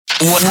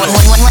Welcome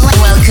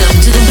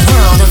to the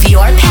world of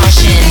your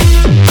passion.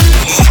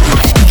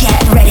 Get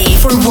ready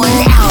for 1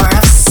 hour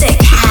of sick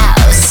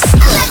house,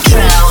 electro,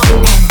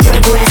 and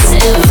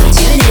progressive.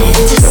 Tune in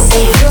to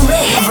Save the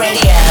Rave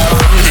Radio.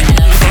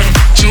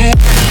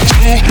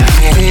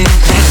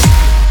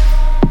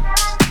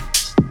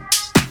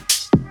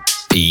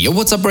 Yo,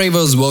 what's up,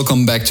 ravers?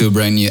 Welcome back to a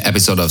brand new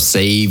episode of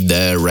Save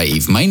the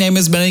Rave. My name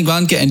is Benedikt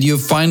Warnke, and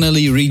you've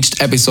finally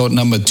reached episode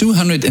number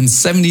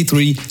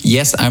 273.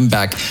 Yes, I'm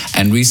back,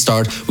 and we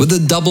start with a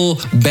double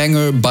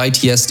banger by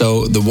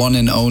Tiesto, the one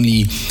and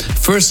only.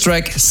 First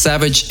track,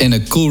 Savage in a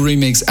cool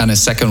remix, and a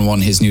second one,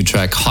 his new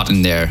track, Hot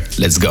in There.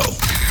 Let's go.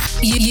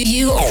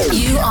 You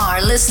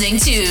are listening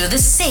to the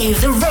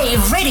Save the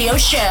Rave Radio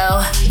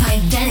Show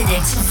by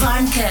Benedikt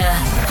Warnke.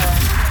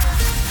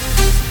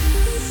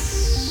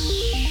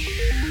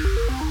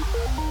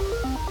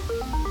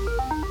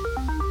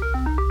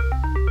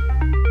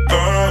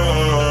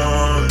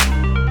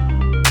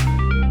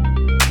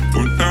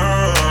 For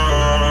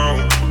now,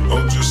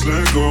 I'll just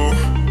let go,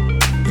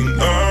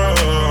 and I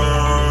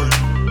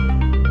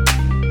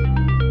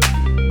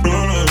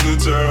run out the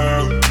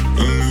time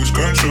and lose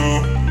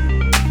control.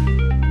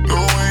 No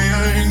way,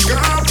 I ain't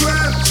got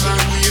plans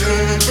like we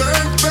had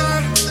back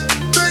then.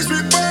 Takes me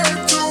back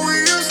to we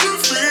used to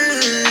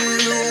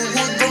feel.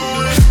 We're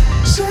going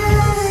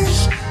savage,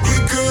 we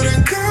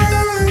couldn't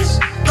guess.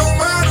 No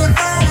matter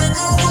how we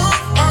go up,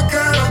 I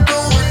gotta go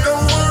it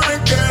over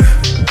again.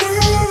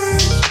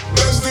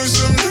 Let's do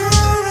some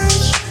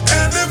damage,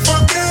 and if I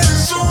get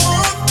it so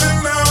hot,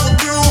 then I'll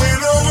do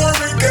it over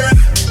again.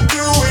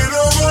 Do it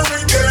over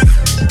again.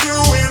 Do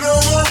it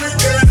over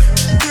again.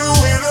 Do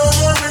it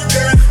over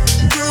again.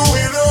 Do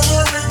it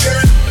over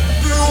again.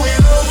 Do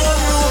it over,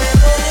 do it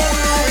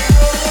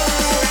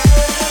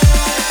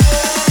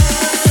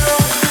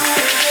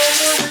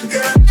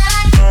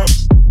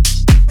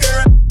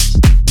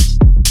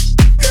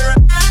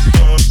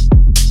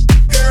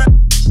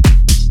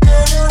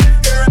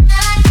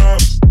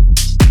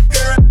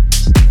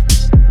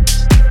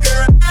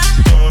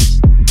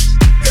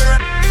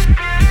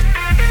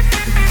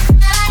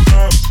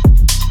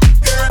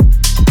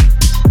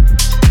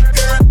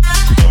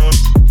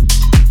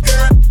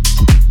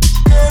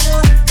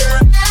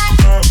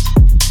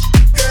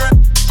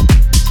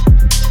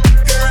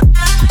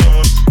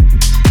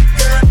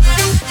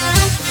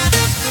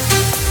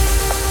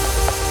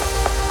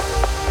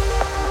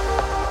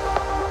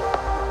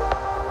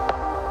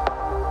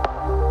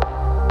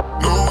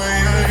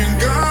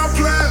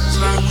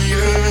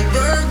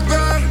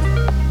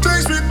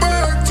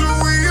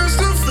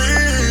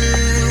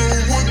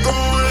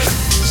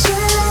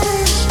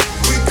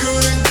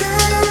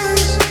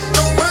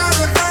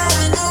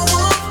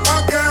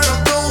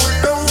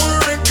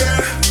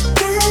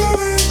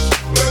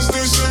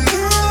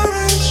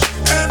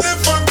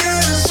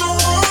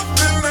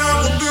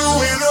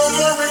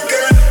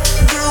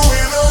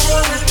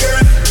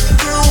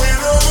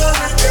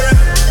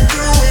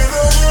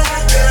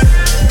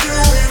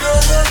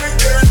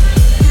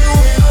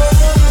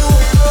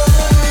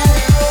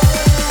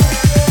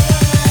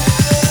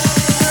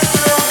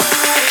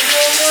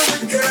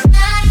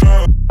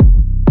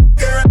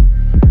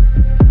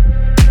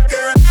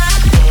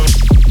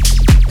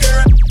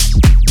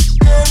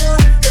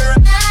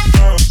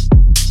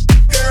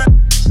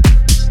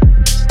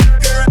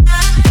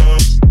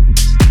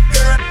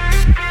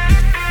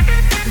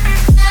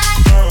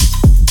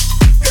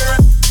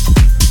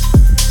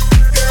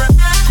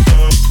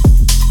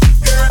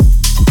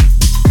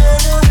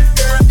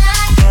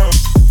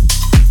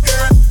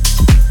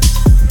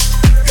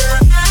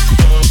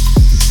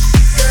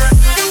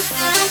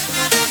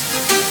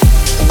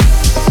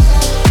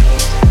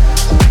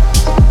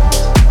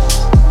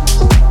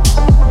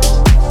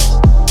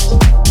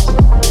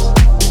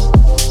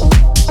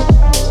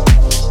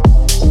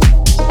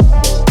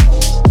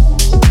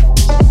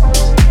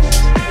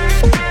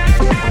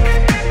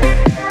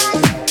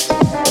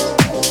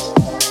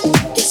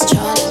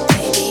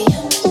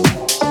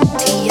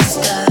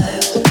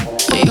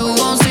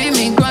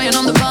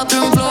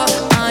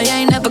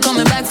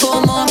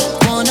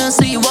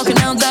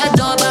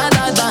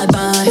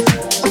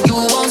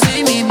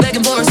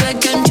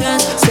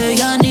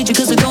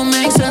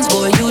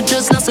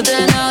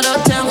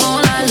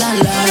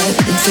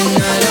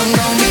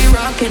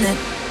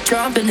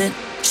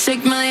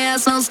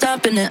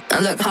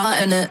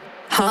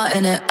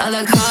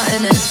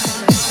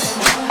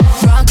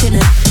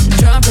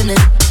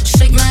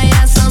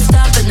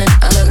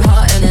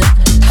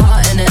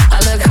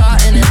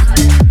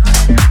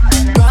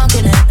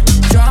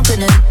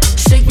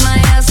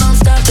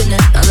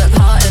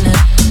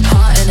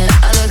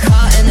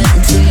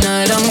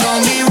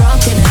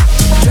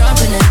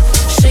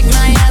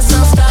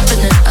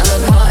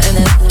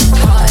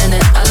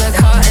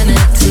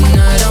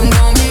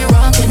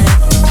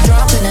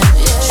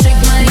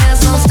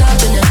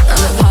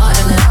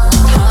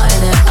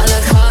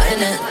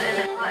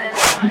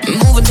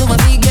Moving till my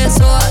feet get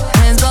sore,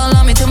 hands all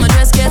on me till my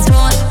dress gets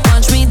torn.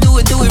 Punch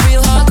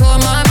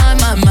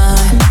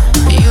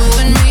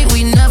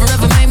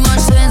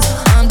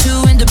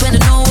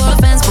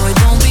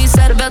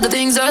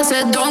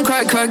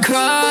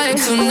cry.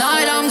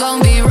 Tonight I'm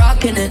gonna be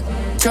rocking it,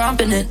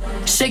 dropping it.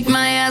 Shake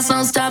my ass,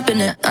 no stopping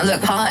it. I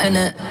look hot in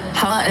it,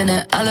 hot in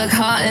it. I look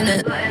hot in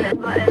it.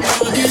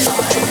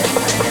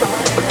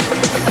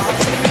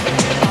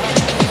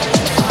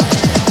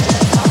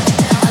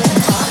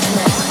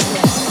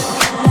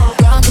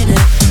 Rocking it,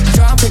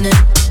 dropping it.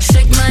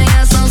 Shake my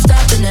ass, no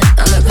stopping it.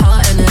 I look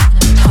hot in it,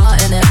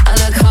 hot in it. I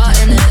look hot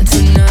in it.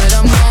 Tonight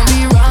I'm gonna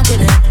be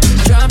rocking it,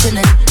 dropping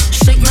it.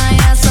 Shake my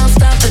ass, no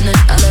stopping it.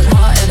 I look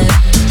hot in it,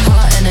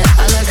 hot in it.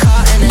 I look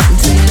hot in it.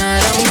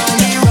 Tonight I'm gonna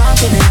be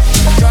rocking it,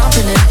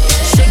 dropping it.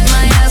 Shake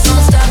my ass, no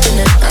stopping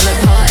it. I look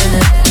hot in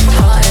it,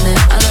 hot in it.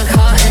 I look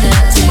hot in it.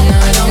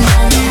 Tonight I'm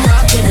gonna be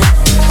rocking it,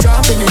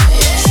 dropping it.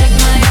 Shake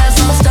my ass,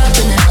 no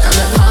stopping it. I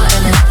look hot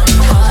in it,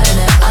 hot in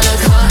it. I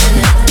look hot in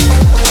it.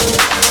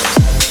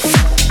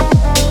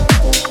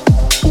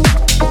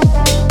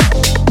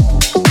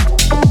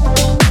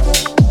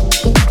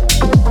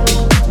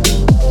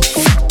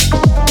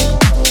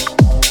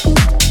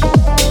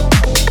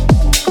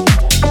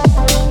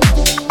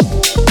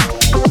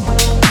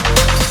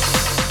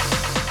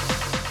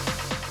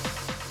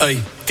 Ey,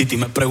 Titi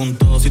me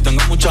preguntó si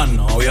tengo muchas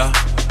novias.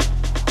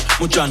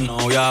 Muchas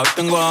novias, hoy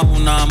tengo a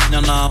una,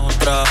 mañana a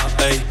otra,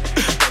 ey.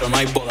 Pero no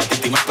hay boda.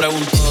 Titi me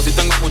preguntó si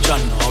tengo muchas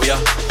novias.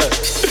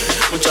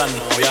 Muchas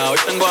novias, hoy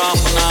tengo a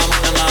una,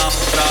 mañana a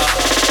otra.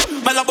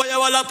 Me la voy a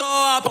llevar a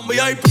todas pa' un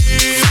VIP,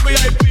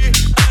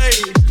 ey.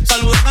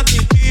 Saluden a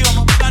Titi,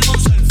 vamos a pegar un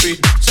selfie.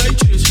 6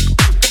 chis,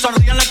 que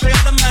sonrían las que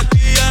ya les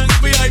metí en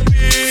VIP,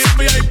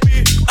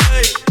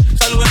 ey.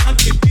 Saluden a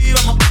Titi,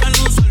 vamos a pegar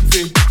un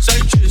selfie.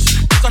 6 chis,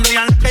 que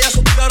sonrían las que ya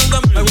supieron de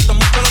mí. Me gustan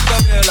mucho las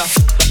Gabriela,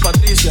 las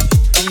Patricia,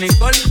 las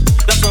Nicole,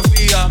 la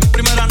Sofía. Mi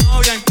primera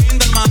novia en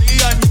Kinder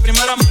María y mi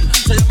primera amor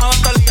se llamaba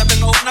Talía.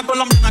 Tengo una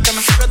colombiana que me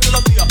escribe todos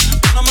los días.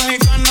 Una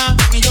mexicana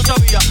ni yo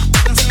sabía.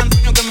 En San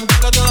Antonio que me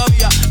quiere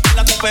todavía. Y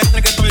la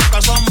TPR que estoy en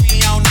casa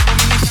mía. Una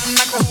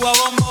dominicana que juega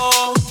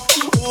bombón.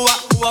 Cuba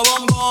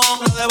bombón.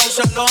 La de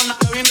Barcelona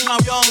que viene en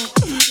avión.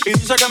 Y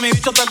dice que mi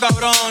bicho está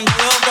cabrón.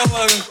 Yo dejo que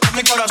jueguen con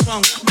mi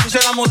corazón.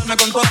 Quisiera mudarme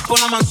con todas por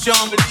la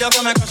mansión. El día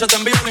que me case te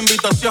envío la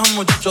invitación.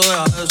 Muchacho,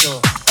 deja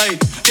eso. Ey,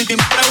 Titi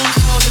me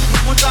preguntó si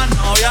tengo muchas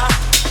novias.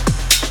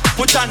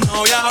 Muchas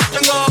novias, hoy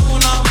tengo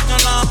una,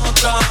 mañana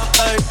otra,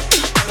 ey.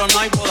 Pero no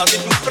hay boda.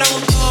 Titi me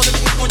preguntó si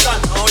tengo muchas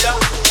novias,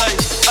 ey,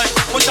 ey.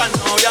 Muchas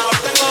novias, hoy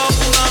tengo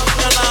una,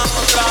 mañana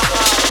otra.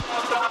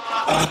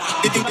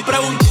 Titi me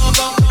preguntó,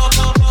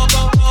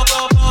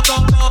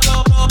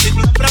 Titi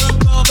me preguntó, Titi me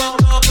preguntó,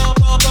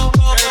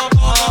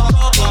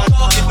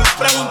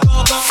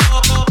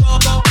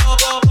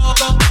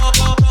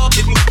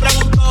 Titi me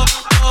preguntó.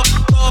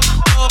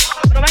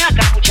 Pero ven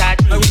acá,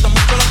 muchachos. Me gustan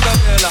mucho las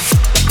Gabriela,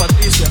 las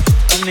Patricia,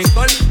 las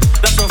Nicole,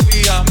 la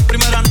Sofía. Mi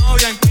primera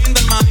novia en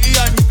Kinder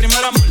María y mi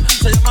primer amor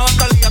se llamaba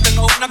Talía.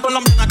 Tengo una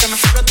colombiana que me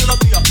escribe todos los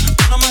días.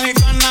 Una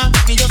mexicana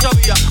ni yo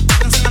sabía.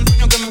 En San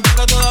Antonio que me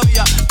quiere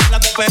todavía. La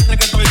TPR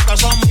que estoy en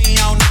casa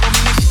mía. Una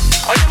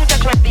dominicana. Oye,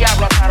 muchacho, el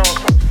diablo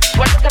azaroso.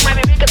 Suéltate más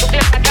vivir que tú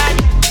tienes en la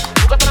calle.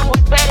 Búscate una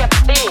mujer seria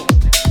para ti.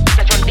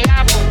 Muchacho, el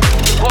diablo.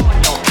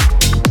 Coño.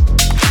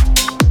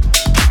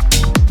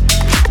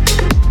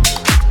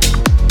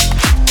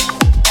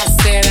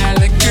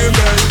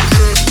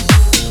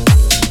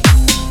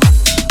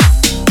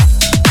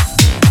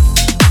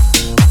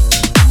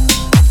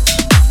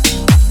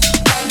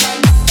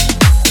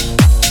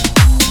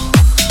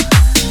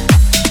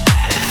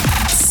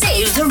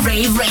 Save the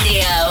Rave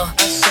Radio.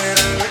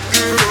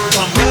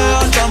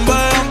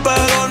 Chambean,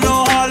 pero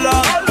no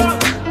jalan.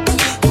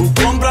 Tú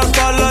compras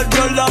para la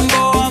Jordan,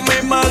 a mí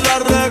me la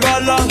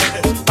regalan.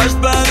 I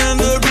spend in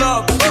the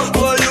club,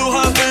 what you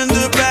have in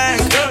the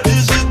bank.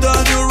 This is the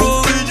new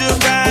religion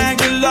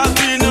bank, el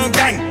latino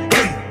gang.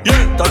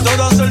 Yeah, está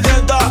toda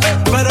servieta,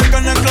 pero es que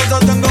en el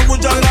closet tengo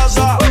mucha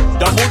grasa.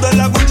 Ya mudé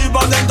la Gucci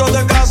pa' dentro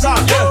de casa.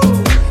 Yeah,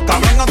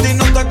 cabrón, a ti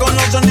no te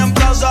conocen ni en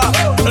plaza.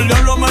 El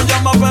diablo me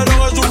llama,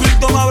 pero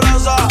Jesucristo me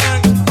abraza.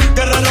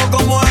 Guerrero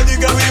como Eddie,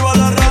 que viva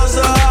la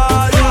raza.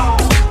 Yeah.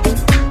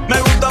 Me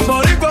gustan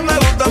boricuas, me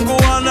gustan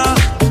cubanas.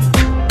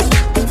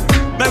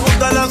 Me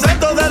gusta el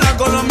acento de la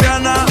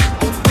colombiana.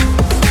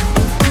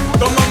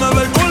 Como me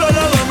ve el culo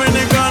la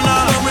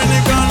dominicana.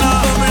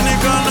 Dominicana,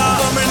 dominicana,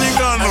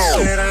 dominicana.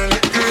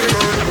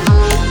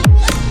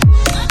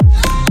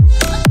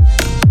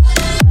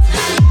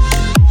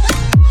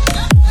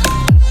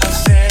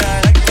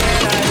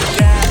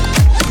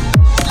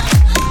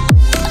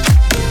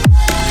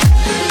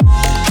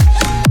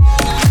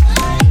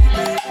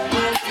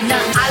 Now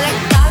I like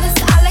dollars,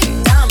 I like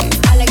diamonds,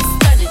 I like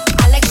stunning,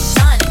 I like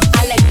shining,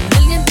 I like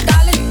 $1 million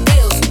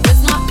deals.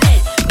 Where's my pen?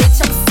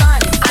 Bitch, I'm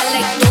signing. I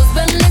like those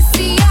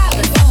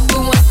Balenciagas, the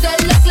ones that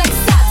look like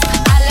socks.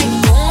 I like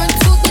going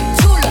to the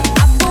Tula,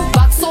 I put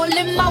rocks all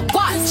in my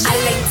watch. I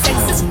like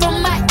texts from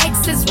my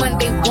exes when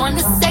they want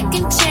a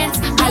second chance.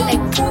 I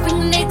like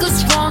proving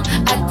niggas wrong.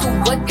 I do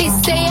what they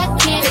say I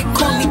can't. They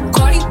call me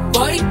Cardi,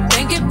 body,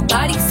 banging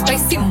body,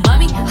 spicy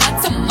mommy,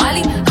 hot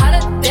tamale,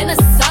 hotter than a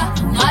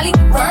Somali.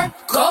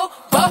 Virgo,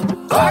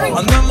 Burberry.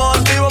 Andemos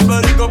activos,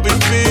 perico, ping,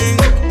 ping.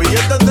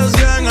 Billetes de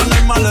 100 en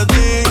el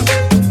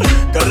maletín.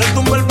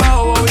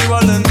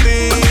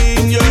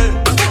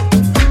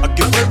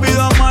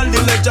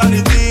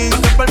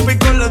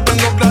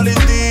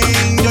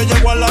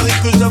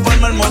 aquí se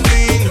forma el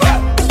motín.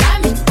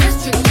 Diamond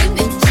district in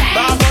the chain.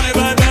 Bad Bunny,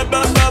 ba, ba,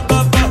 ba, ba, ba,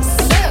 ba.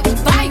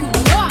 Certify you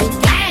know I'm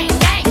gang,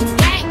 gang,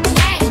 gang,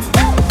 gang.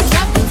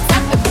 Drop the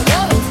top and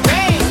blow the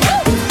brain.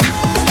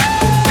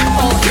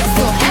 Oh, he's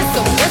so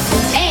handsome, what's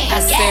his name? I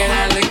said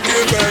I like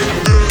it, baby.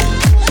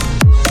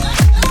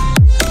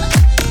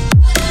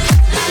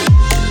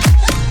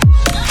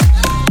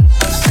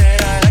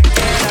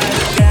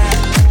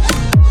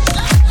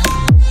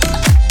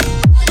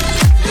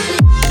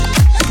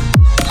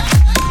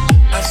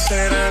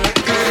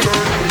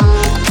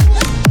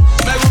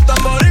 Me gustan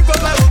boricua,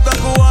 me gustan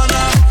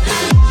cubana.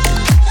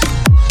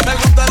 Me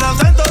gusta el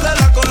acento de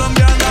la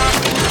colombiana.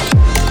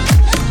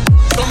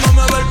 Como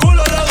me ve el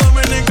culo la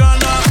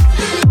dominicana.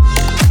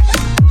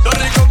 Lo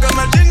rico que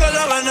me chinga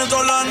la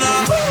venezolana.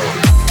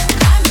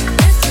 Diamond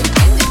district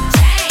in the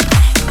chain.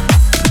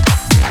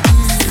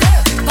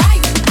 Certify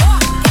you know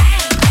I'm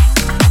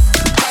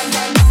gang,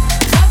 gang.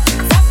 Drop the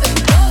top and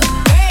blow the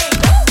brain.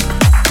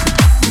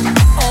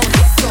 Oh,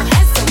 he's so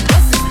handsome,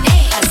 what's his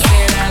name? I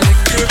said I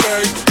like Yeah,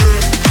 baby.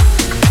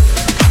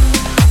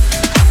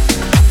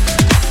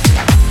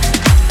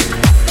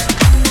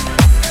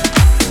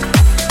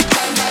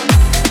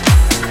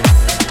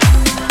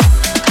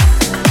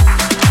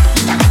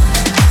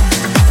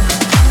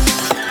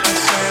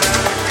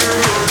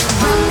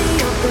 Wrap me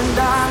up in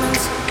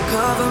diamonds,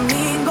 cover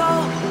me in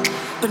gold,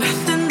 but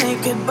nothing they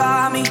could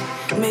buy me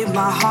made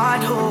my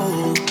heart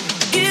whole.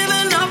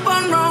 Giving up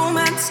on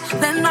romance,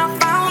 then I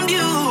found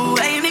you.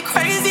 Ain't it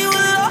crazy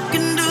what love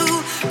can do?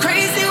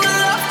 Crazy what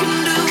love can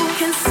do.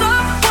 Can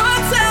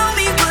someone tell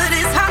me what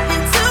is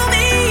happening to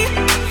me?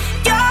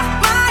 You're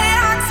my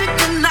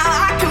oxygen, now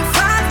I can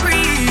find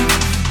breathe.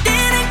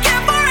 Didn't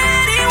care for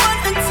anyone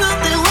until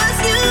there was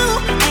you.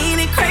 Ain't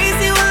it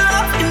crazy what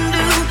love can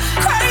do?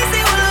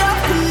 Crazy what love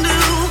can do.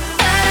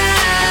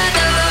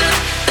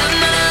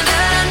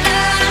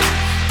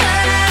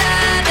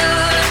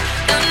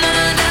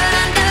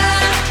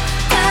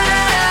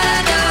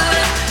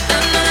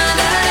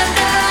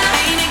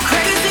 Ain't it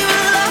crazy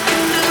what love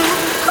can do?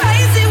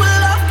 Crazy what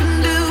love can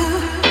do. Crazy what love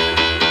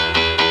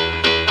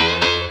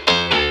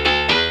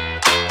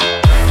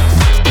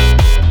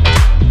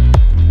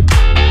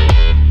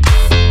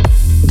can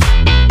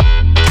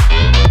do.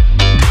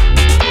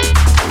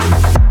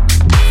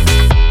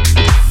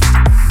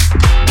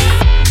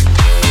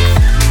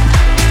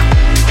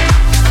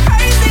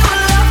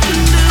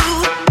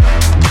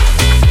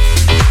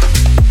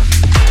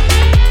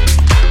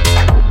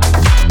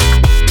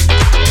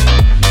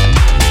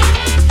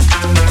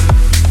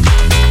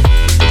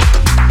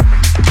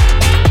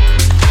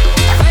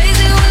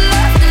 Crazy what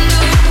love can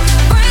do.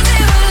 Crazy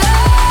what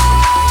love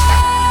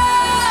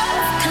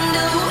can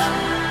do.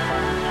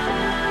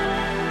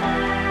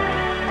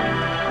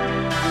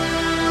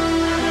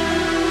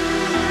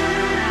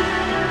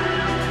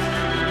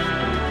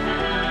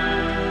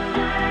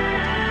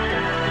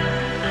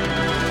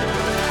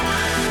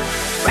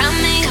 Round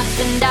me up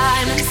in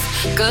diamonds,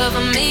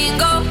 cover me in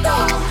gold,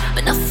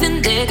 but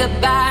nothing they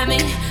could buy me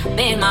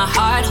made my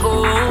heart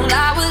whole.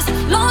 I was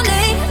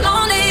lonely,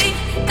 lonely,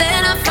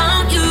 then I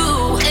found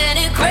you. And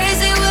it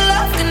crazy what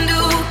love can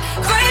do,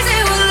 crazy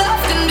what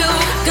love can do.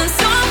 Can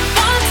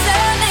someone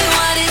tell me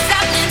what is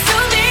happening to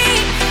me?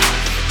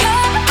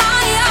 You're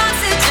my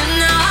oxygen,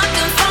 now I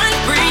can find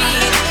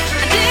breathe.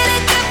 I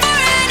didn't care for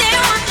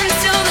anyone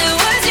until there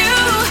was you.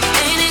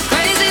 Ain't it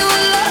crazy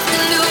what love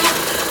can do?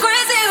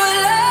 Crazy what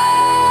love.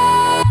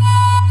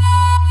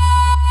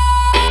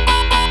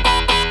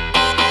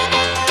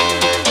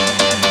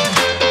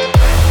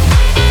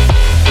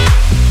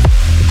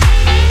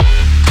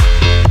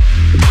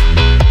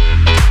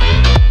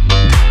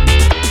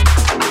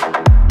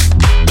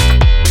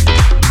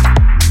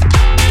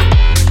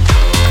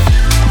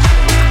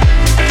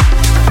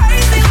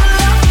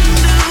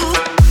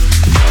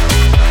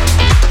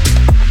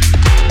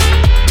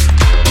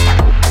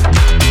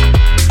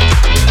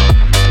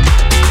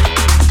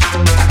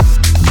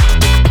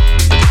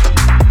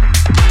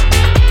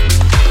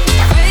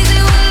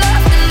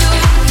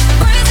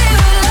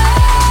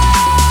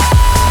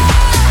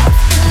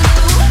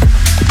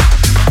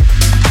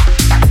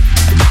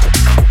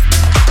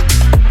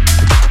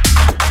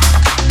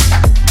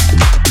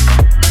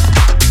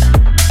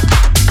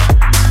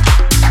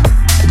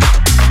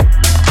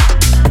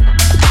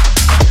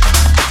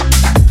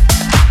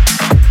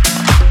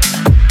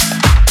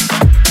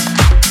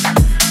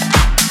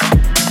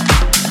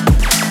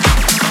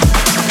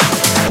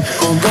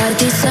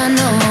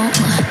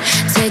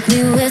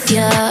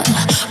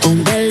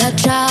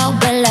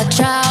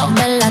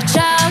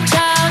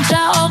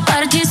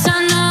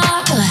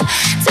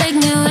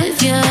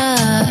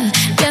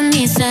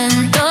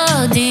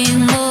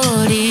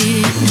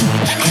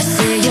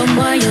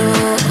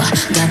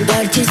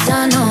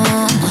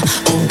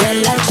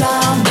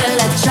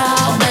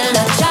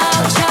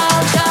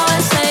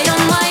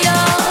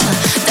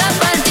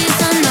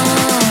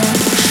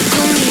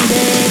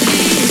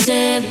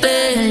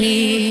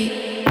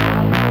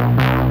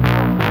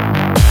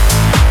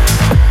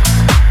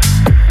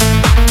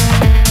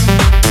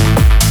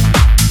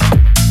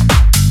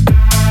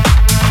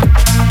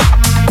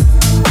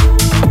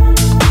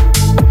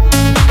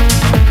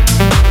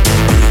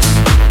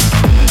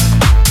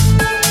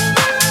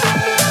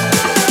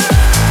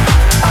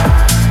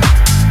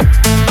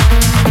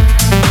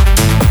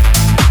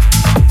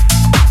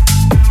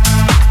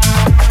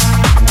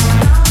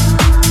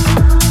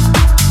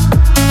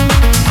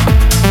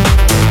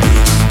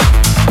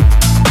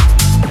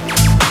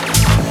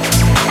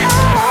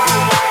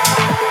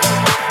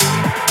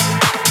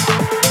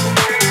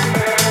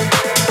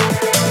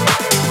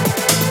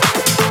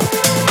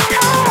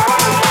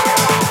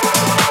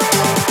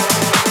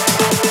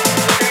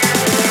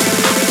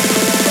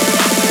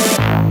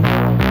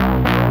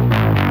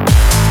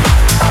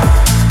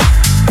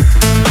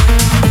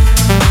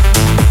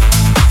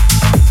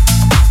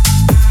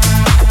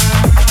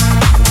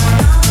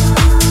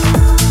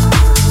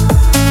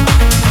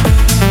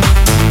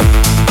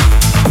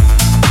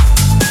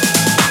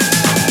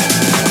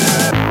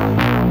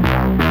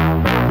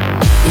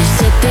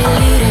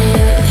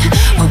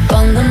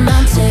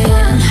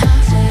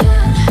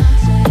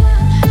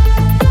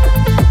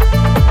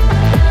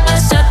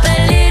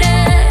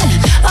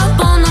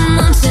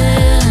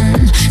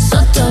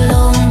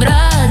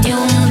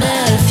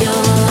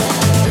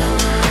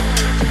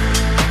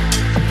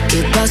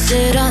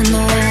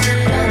 passeranno.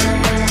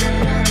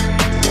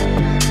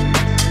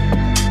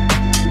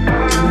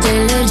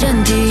 Delle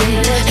genti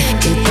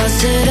che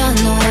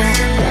passeranno.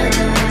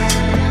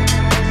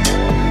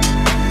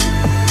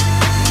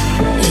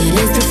 It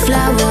is the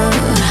flower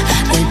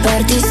del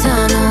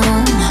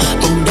partigiano.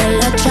 Un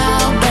bella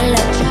ciao,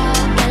 bella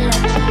ciao, bella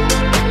ciao.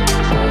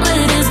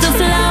 It is the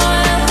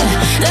flower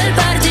del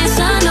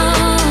partigiano,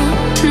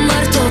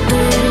 morto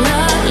per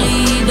la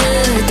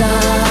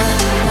libertà.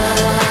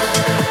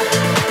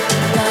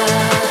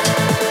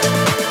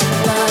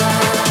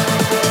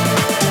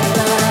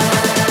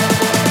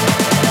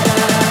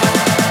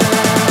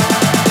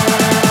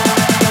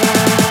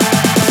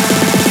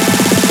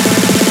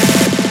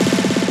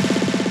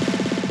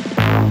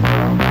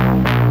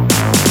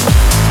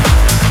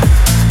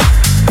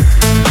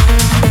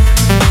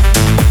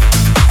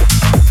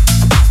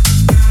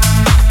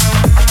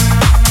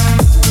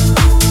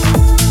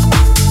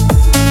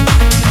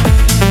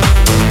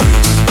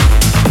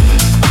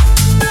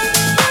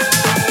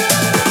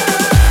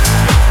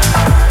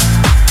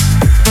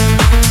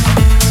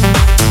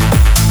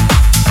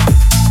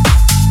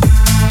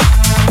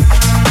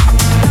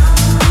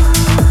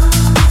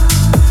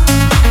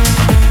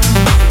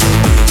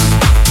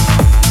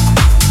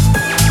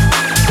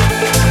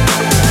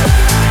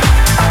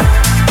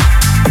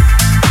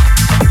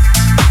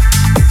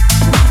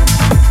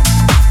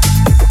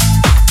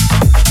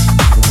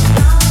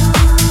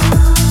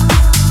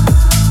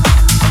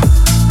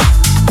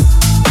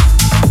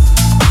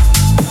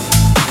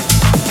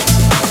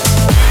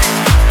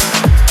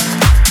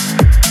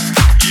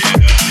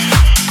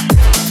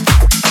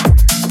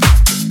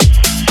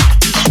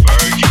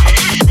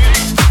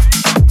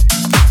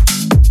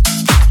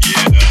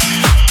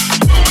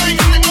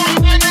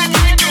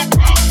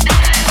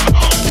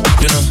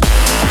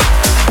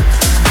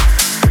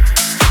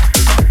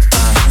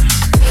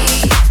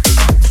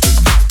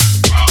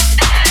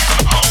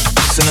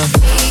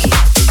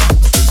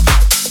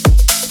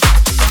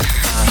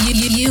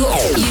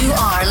 You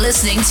are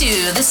listening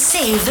to the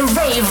Save the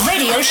Rave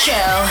radio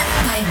show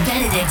by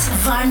Benedict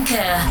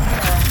Varnke.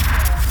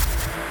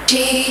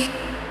 GLAMOROUS.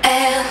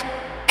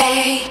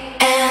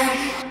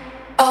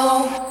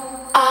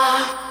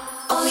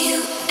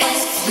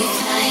 We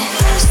flying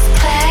first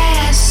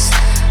class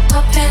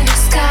up in the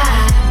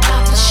sky,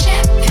 popping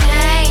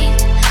champagne,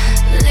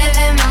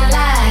 living my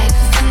life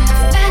in the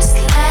fast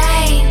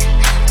lane.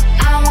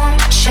 I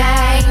won't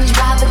change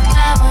by the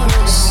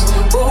glamorous.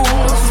 Ooh,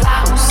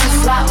 flowers,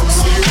 flowers.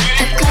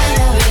 The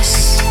glamorous,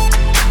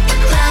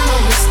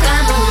 glamorous,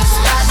 glamorous,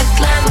 by the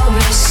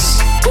glamorous.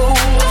 Ooh,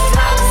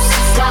 flowers,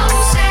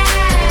 flowers.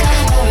 The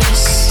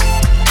glamorous,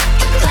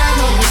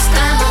 glamorous,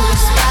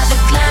 glamorous, by the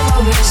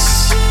glamorous.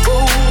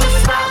 Ooh,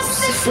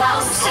 flowers,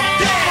 flowers.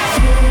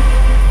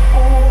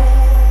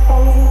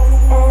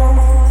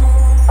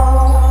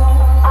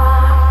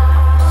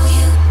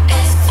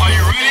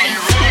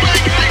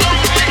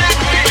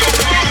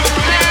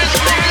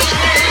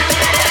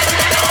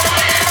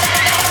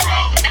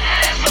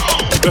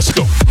 Let's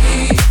go.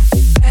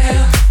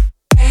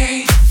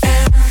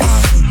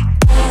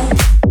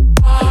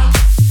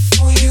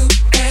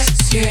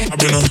 I've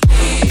been a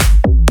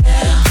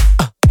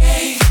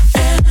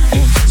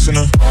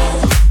sinner.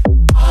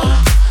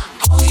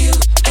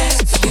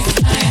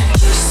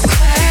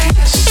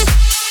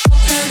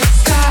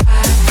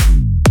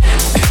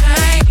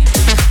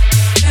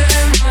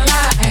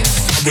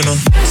 I've been a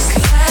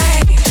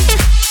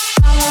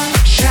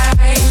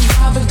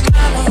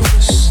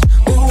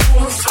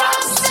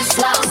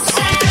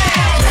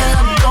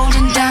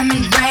Golden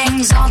diamond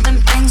rings, all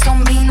them things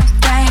don't mean a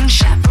thing.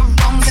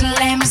 Chaperones and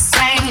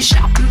limousines,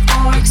 shopping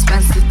for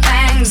expensive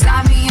things.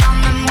 I be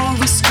on the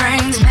movie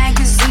screens,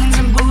 magazines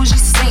and bougie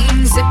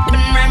scenes,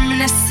 sipping,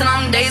 reminiscing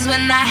on days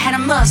when I had a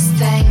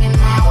Mustang. And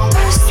now I'm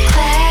first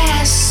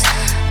class,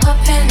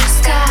 up in the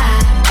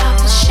sky,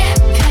 popping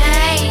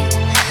champagne,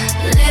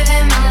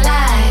 living my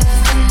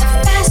life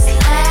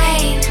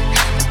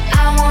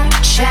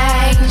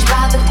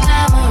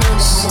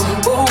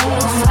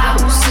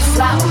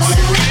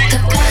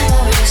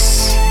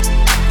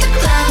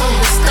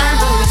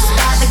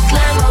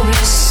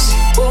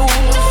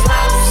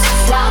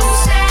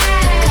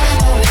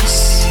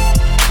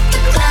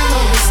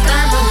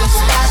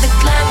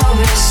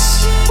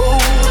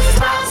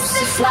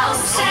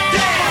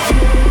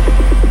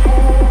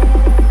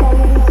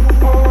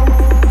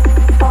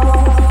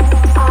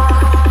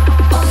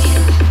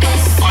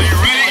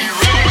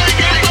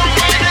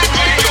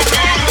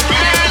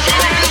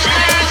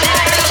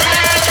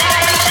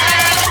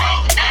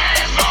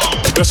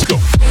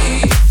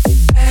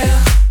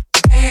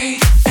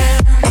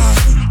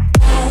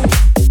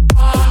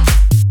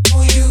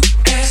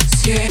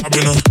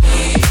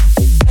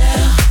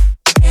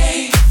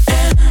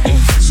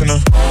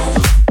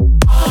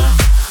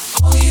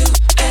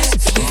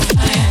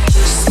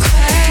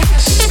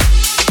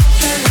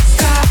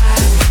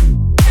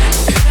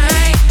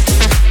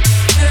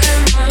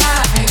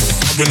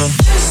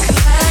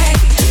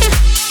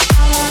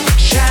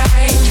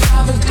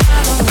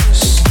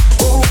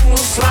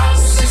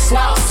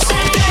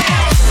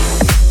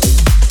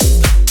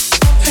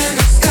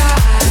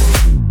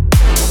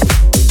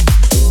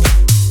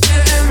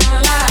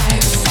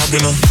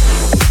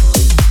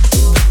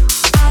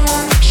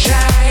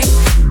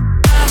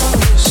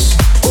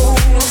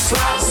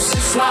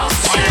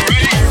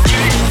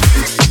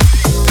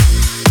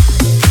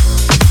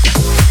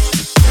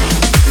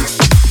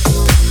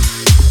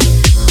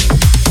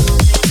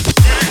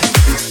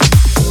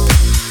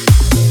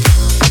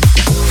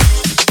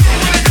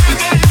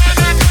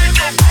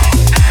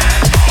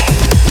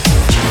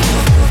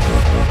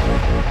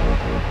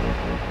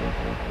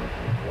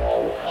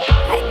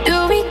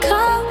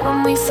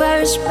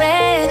was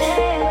red.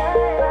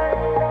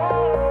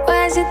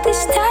 Was it the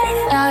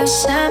start of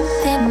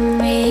something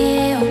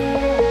real?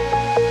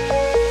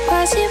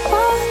 Was it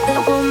more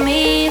that we'll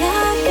meet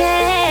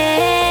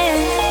again?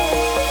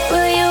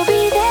 Will you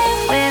be there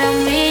when I'm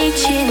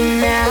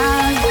reaching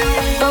out?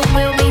 But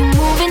we'll be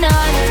moving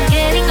on,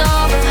 getting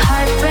over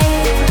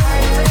heartbreak.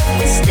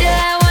 Still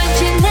I want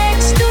you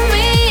next to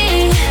me.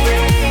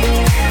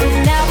 But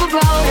now we're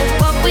older,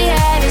 what we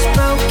had is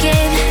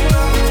broken.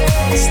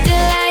 Still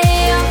I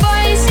hear your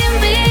voice in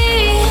me.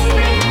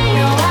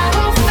 No, I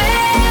won't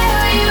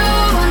fail you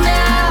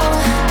now.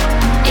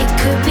 It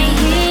could be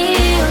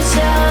healed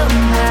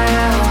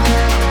somehow.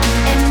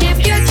 And if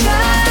your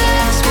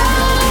trust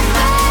won't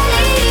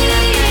fade,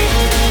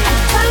 I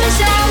promise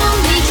I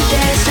won't meet you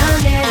there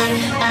someday.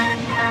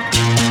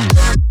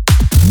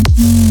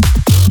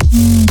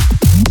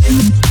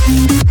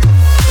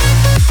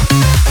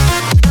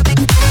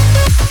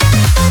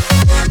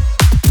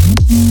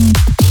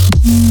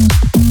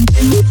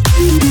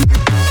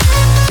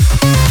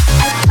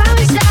 I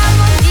promise I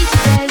won't meet you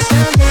there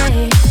someday.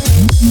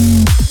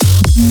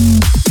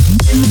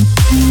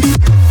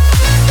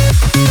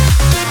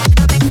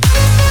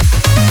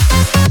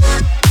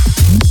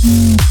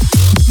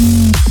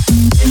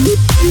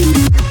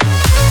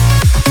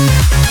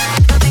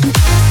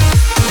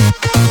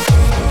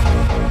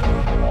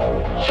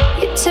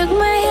 You took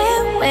my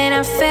hand when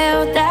I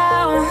fell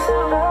down.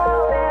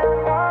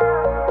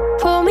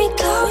 Pulled me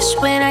close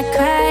when I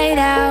cried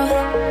out.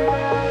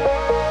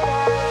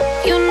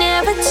 You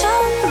never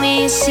told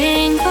me a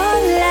single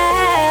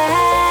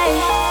lie.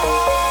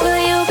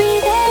 Will you be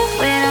there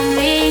when I'm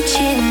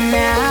reaching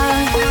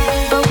out?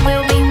 But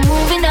we'll be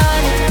moving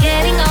on,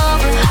 getting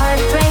over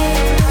heartbreak.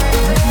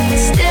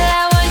 Still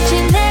I want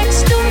you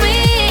next to me.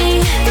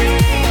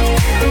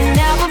 But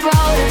now we're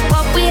older,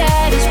 what we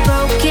had is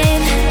broken.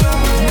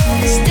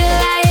 Still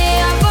I hear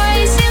your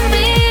voice in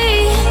me.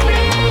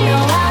 No,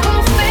 I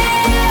won't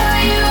fail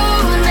you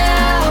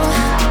now.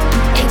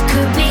 It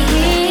could be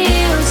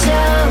healed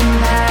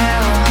somehow.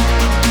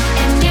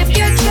 And if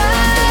your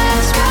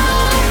trust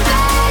won't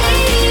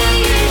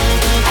fade,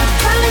 I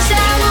promise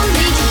I won't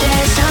meet you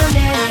there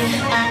someday.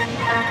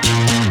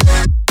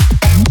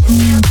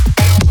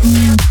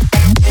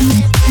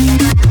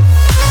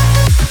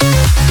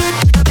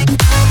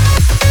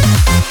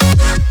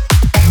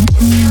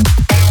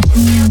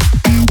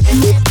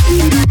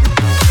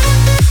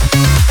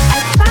 I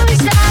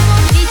promise I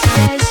won't meet you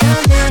there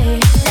someday.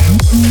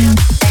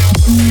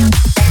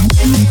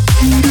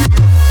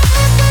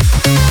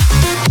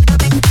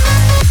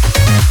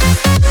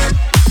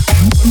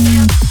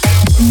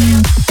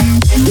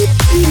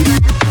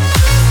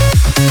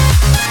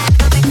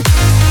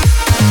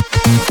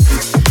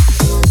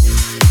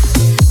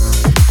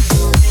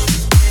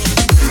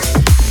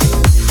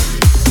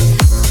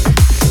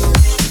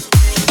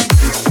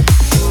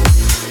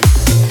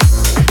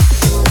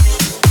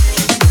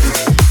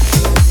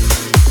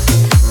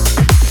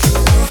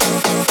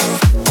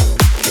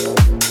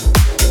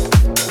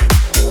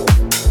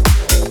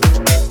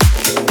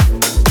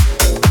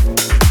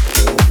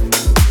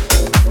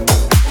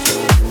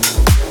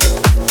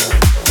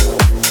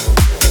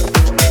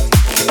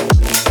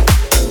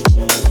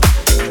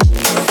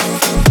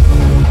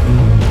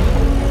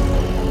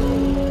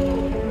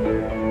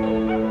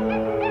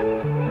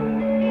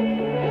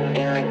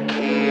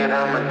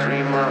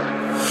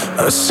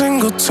 A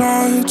single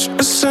touch,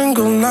 a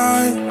single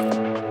night.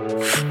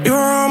 You're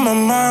on my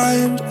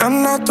mind,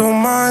 and I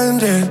don't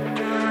mind it.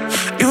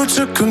 You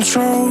took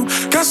control,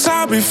 guess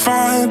I'll be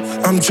fine.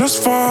 I'm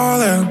just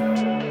falling.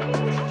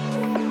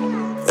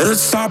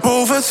 Let's stop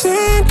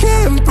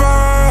overthinking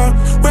about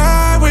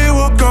where we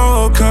will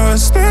go,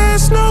 'cause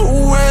there's no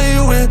way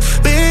we're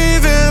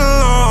leaving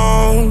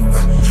alone.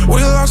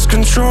 We lost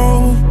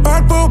control,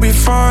 but we'll be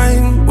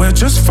fine. We're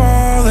just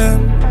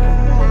falling.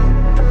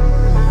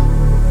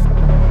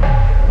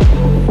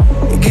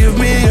 Give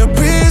me a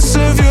piece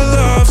of your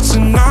love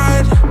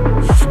tonight,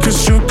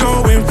 'cause you're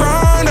going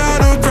round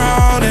and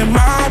around in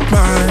my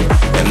mind.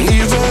 And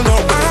even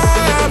though I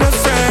am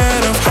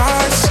afraid of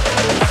heights,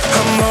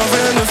 I'm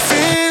loving the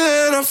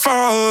feeling of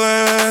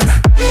falling.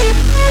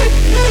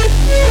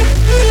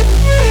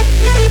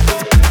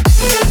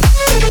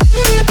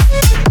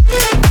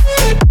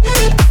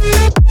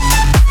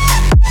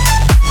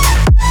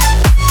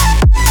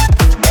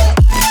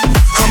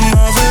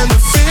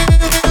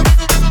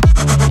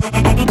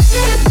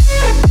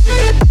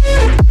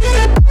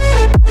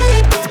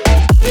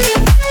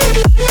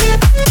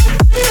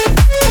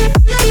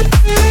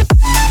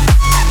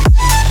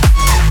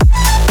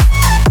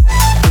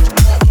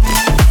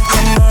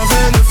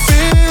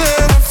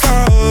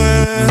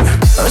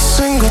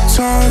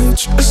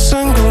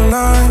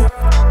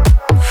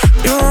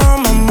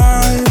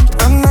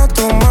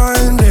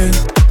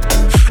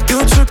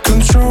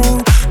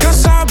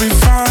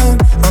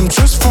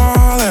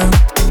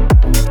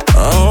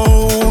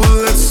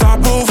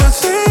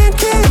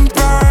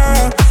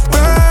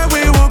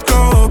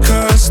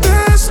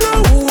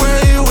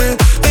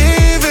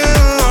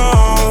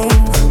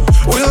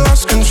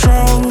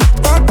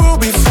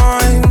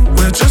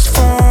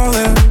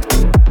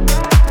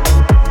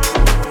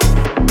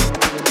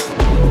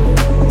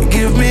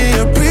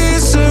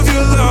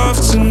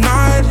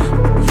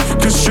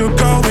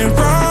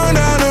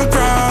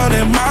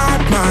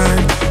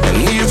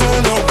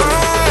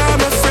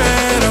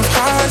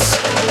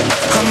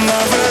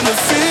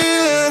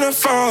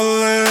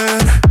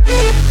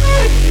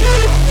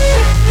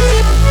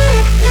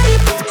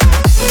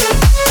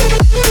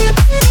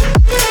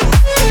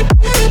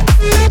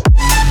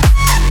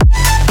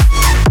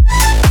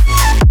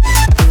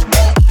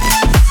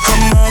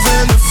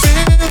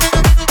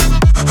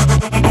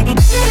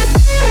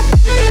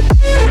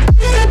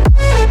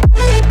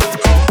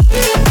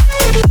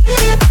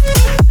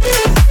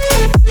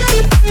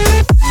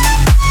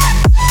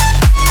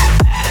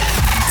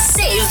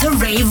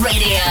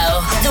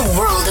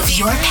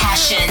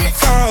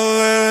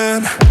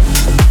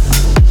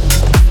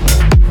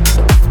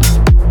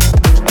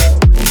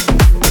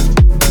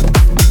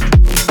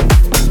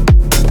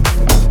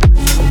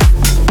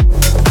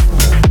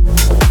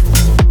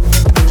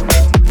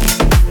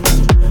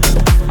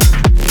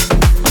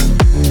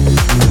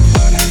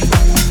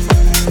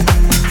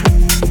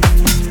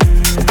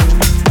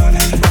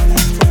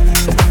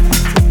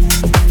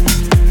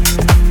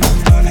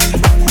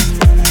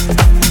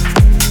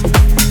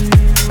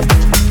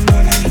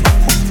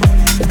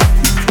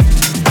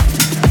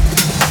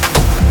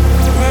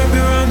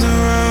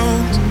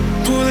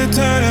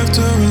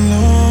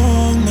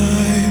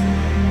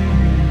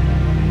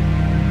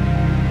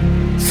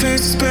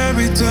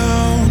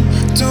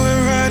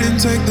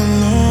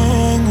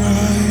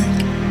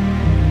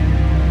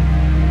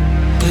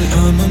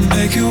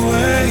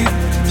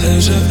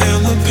 pleasure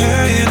and the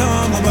pain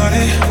on my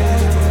body.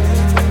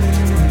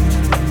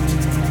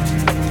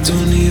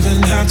 Don't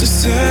even have to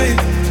say,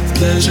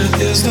 pleasure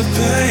is the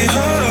pain.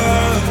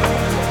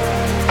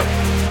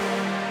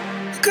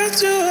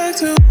 Got you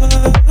acting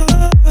wild.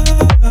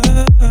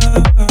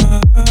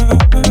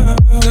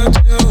 Got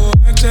you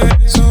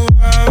acting so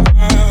wild.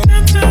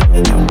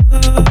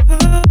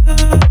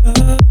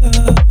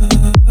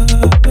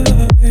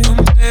 I'm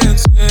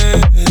dancing.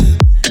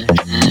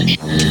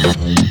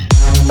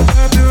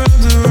 Wrap your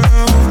arms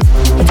around,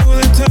 pull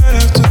it tight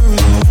after a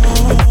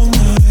long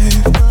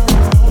night.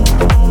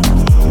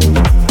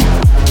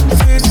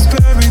 Faces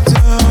buried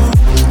down,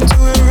 do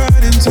it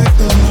right and take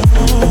the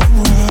long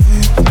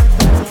ride.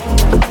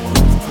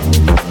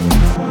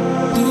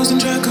 Losing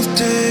track of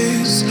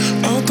days,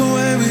 out the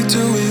way we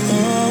do it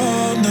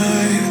all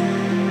night.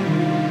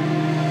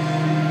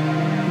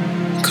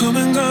 Come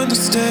and gone to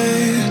stay,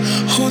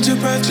 hold your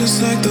breath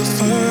just like the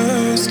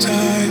first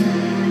time.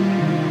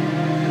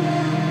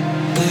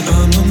 But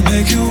I'ma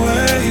make you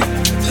wait,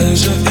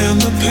 pleasure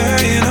and the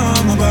pain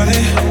on my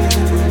body.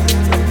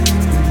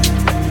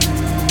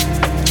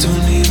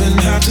 Don't even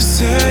have to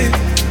say,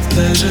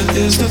 pleasure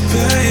is the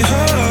pain.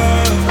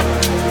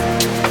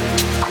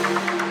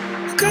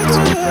 Got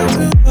you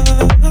acting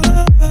wild.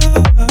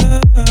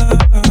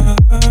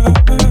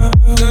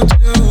 Got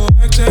you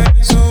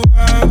acting so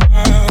wild.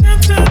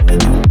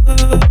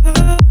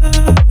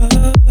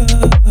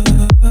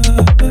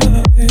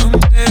 I'm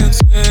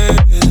dancing,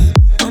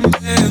 I'm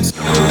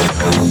dancing.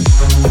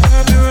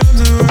 Wrap your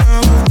arms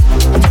around,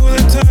 pull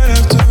it tight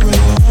after a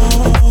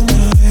long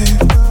night.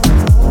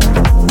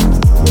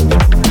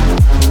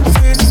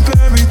 Faces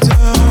buried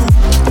down,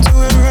 do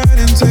it right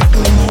and take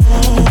the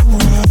long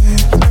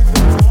ride.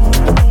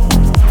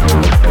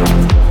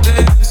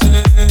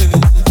 Dancing,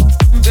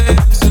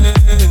 dancing,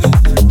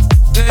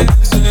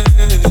 dancing,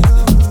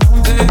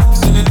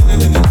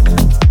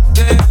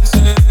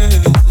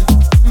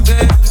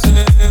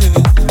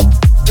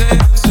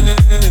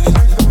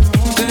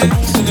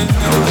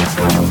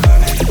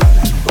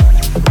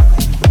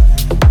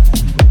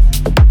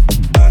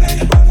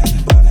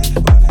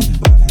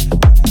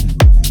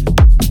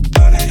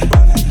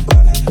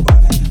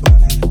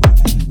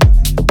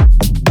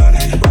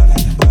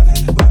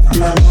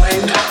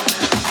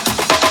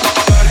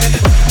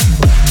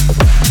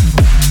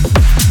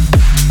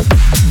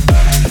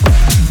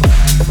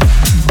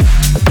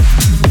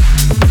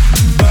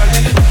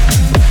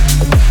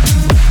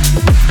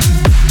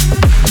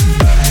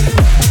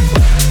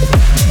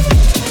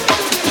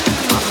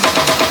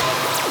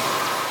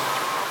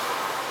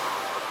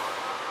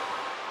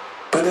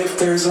 But if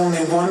there's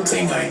only one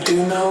thing I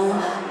do know,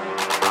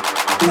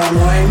 my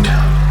mind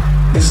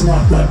is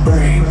not my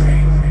brain.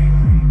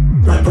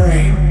 My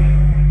brain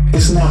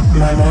is not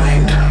my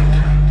mind.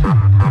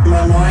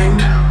 My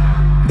mind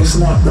is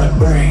not my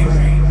brain.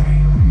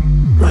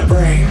 My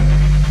brain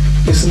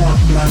is not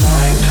my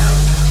mind.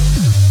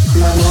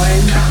 My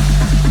mind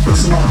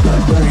is not my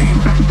brain.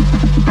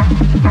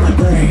 My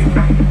brain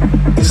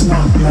is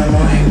not my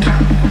mind.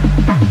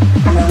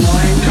 My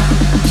mind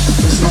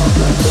is not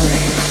my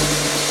brain.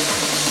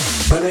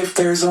 But if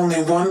there's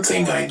only one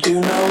thing I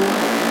do know,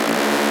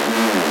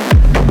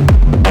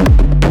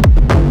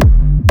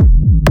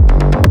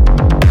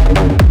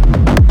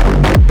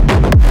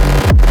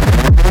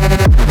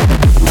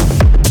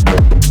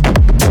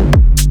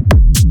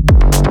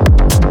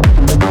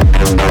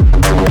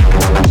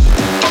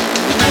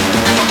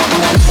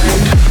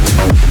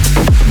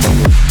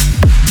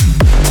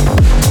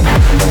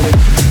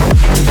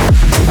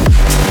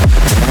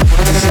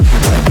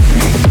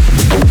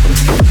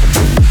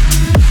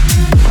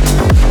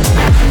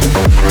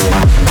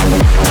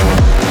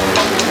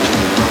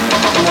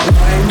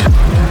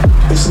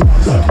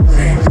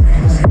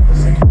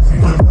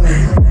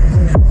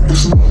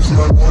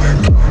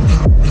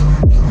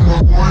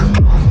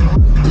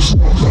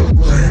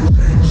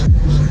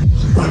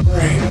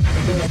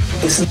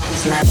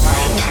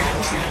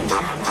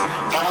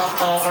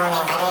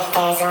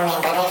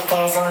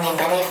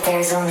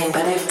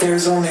 but if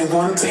there's only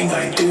one thing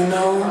I do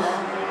know,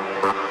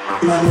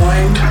 my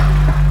mind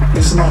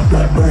is not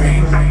my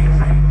brain.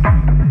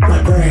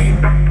 My brain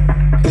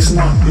is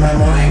not my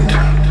mind.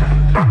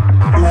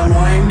 My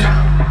mind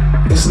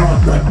is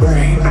not my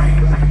brain.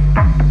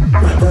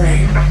 My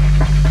brain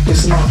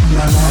is not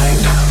my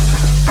mind.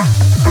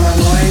 My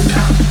mind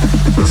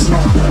is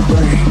not my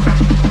brain.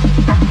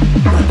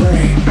 My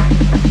brain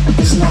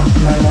is not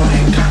my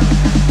mind.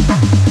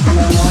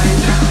 My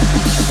mind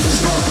is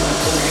not my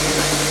brain.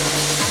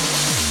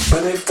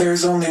 But if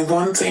there's only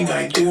one thing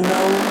I do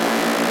know,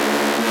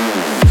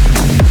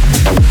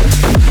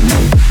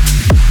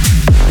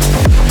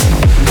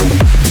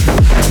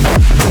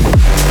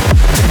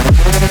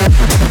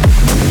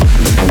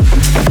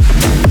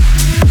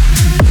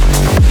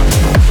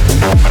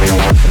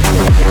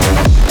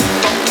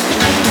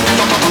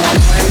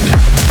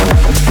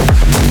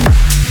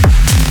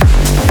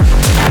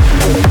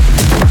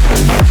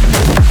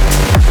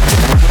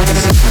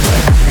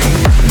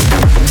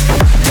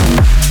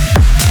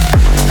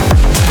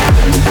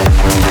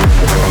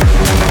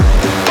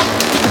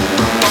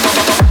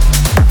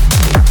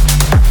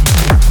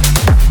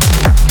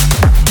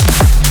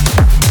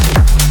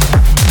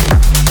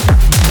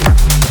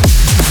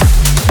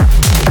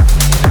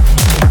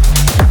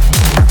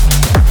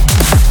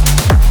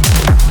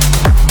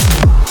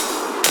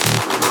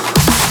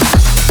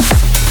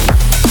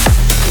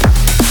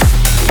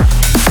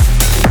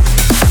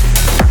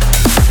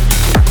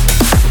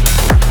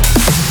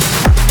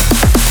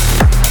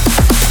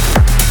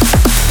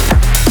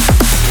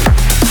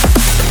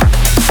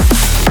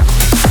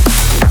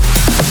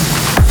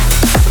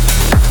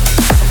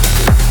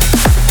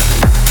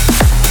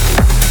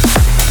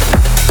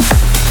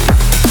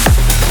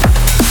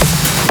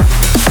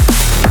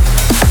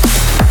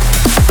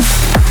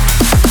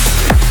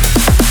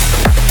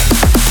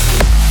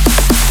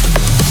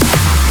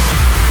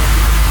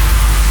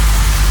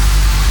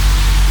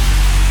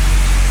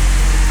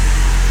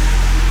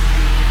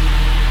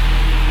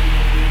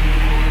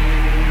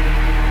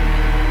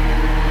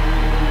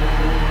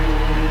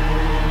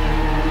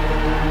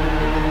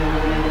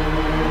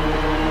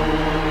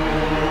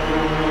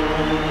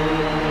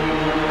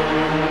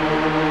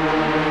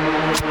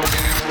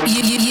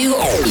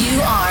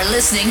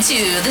 listening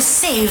to the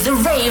Save the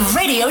Rave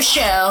radio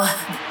show.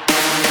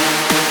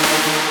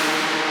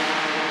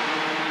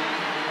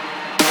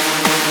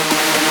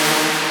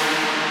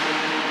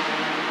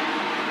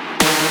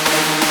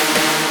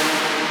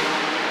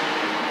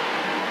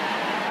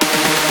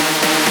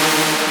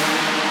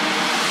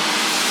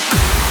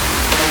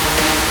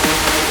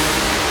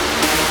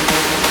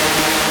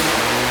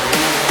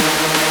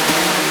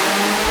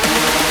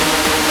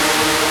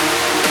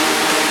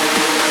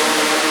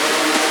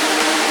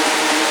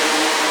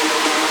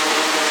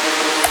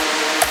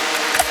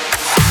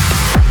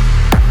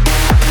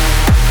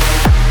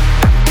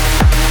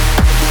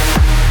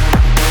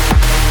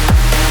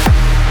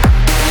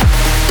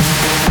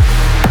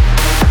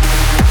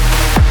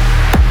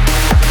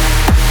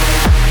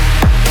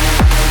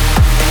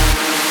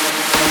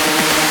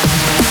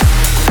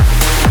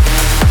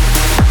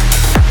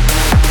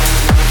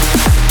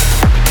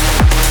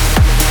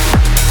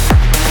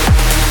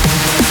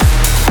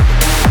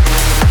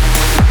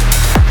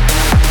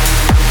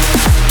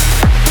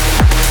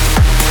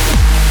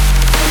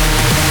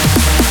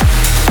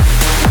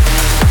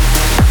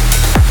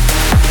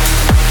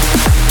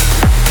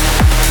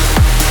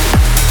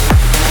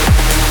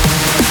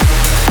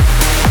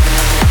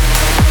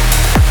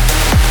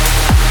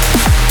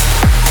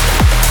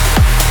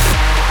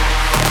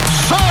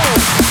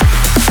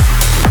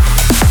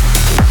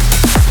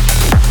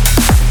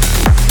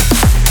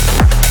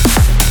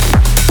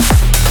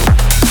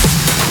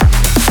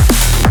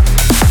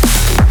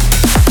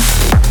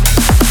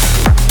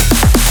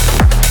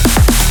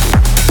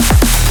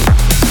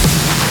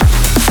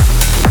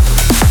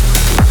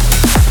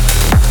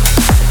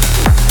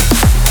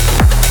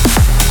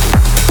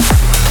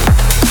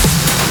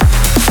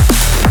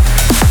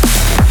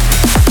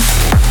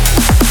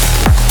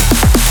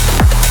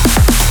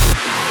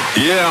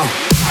 Yeah,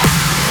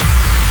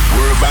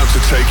 we're about to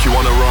take you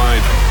on a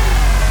ride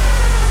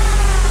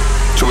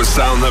to a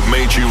sound that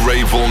made you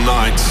rave all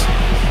night.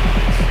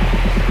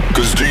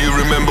 Cause do you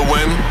remember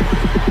when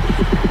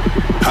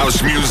house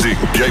music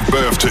gave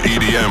birth to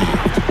EDM?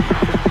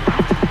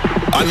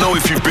 I know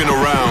if you've been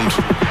around,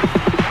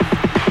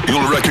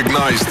 you'll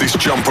recognize this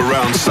jump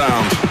around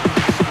sound.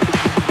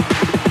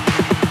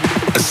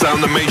 A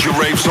sound that made you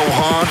rave so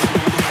hard,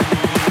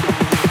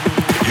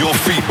 your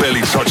feet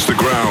barely touched the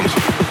ground.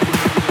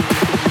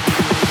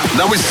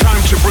 Now it's time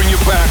to bring you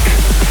back.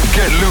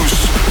 Get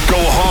loose, go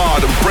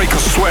hard and break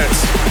a sweat.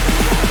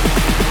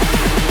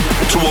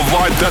 To a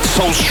vibe that's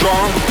so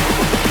strong,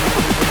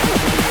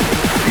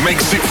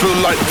 makes it feel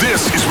like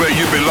this is where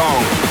you belong.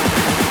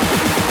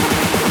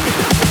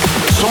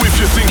 So if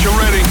you think you're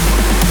ready,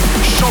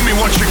 show me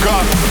what you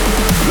got.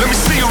 Let me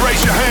see you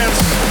raise your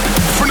hands.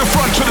 From the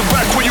front to the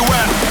back, where you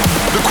at?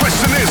 The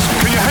question is,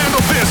 can you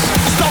handle this?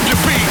 Stomp your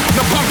feet,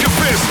 now pump your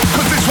fist,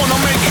 cause this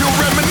one'll make you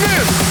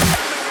reminisce.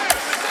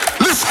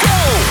 Let's go!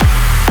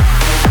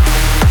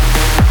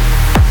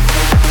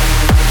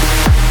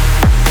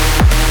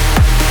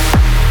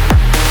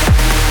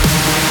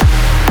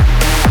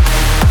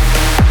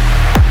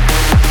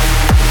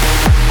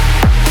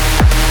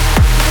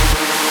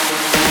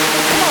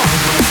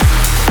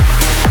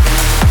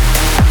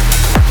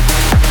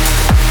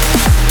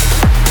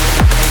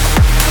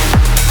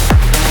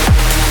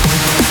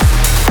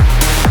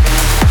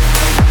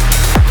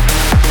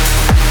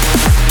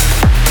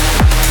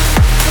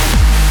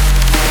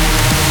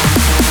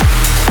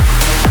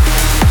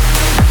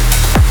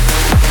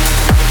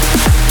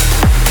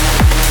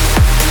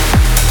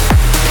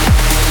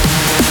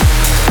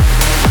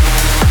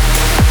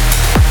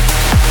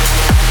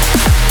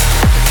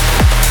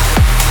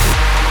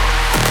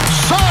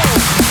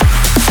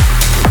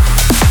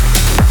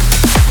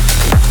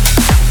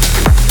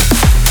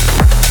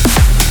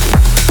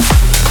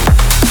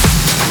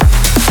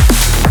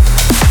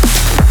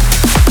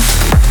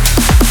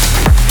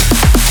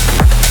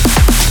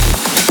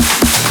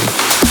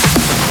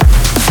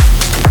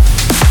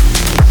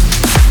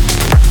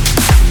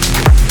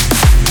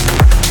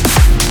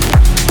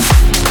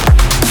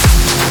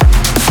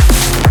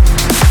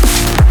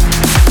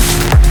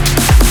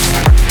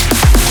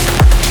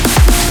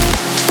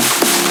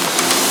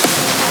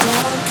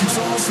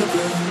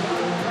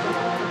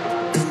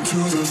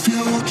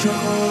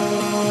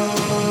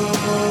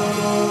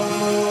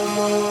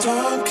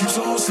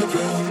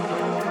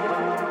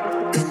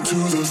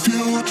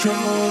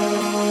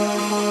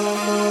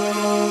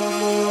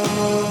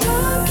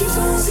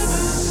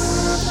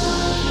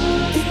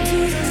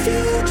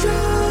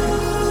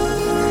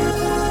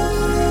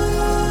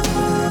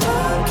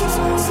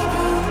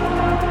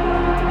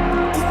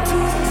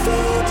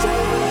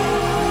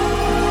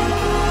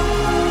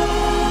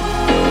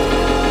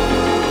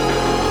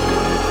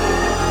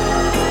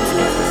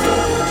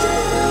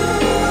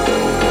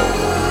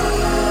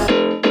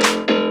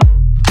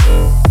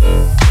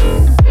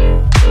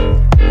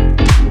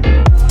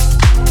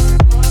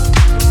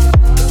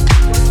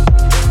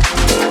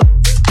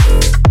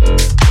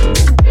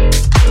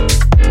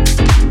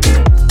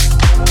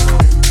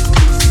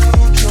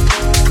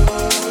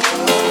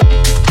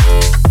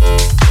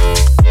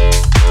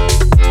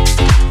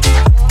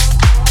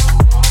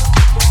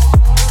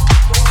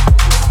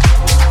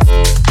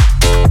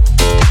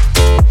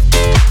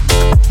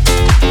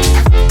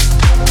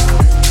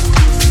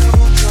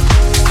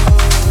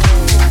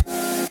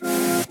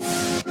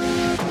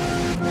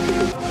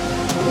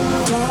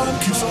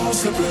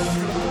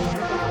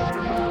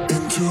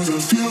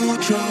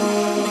 future.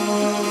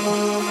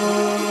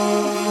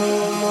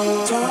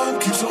 Time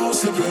keeps on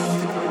slipping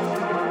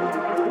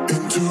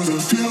into the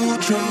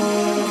future.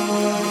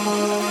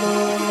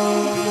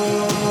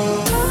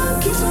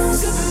 Time keeps on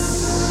slipping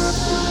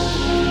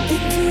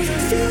into the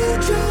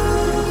future.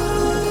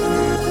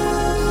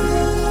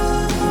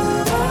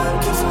 Time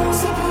keeps on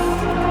slipping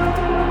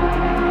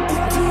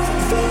into the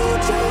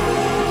future.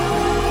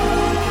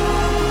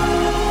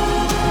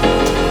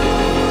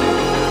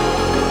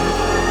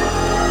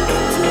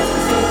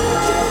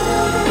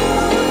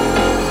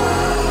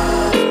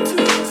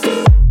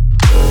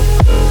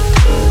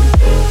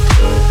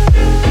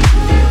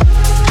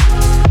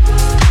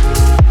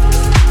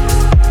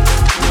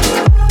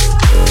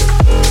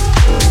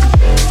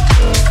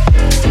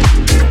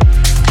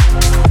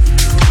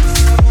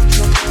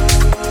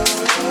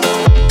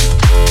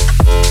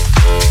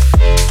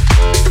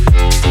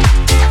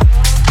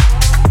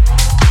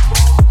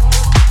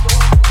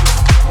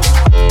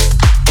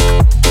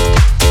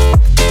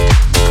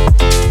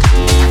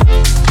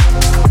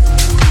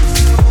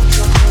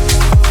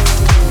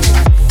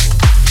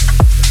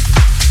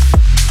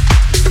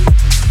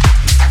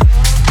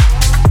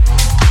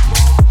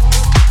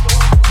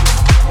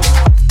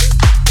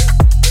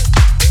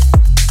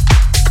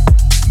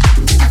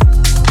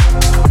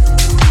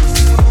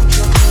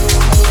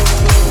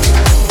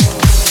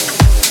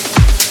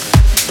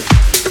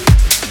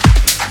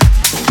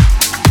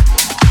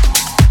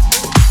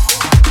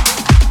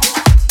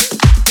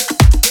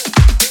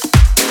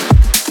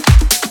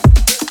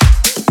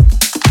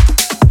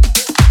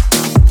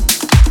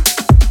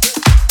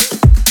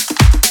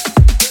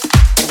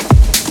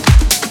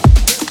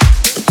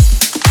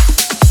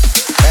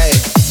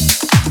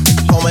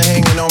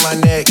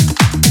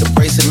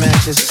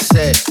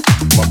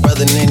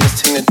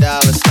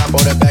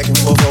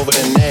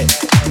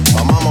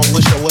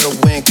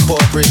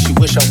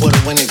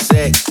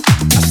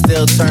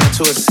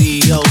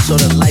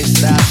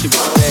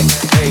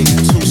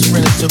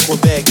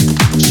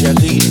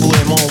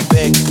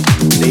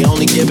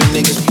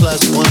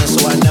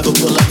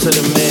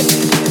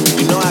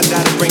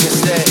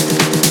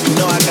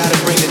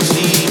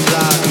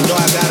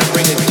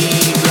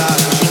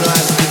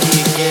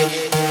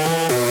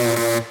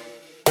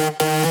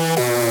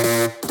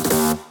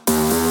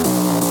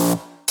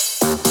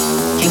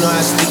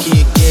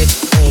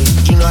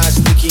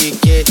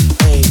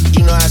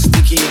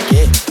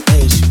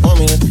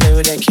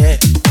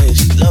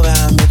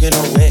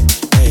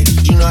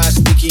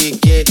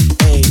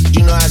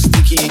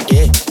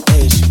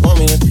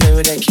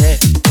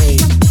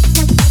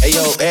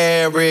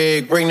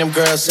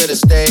 To the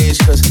stage,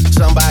 cause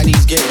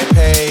somebody's getting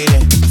paid.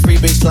 And free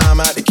big slime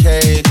out the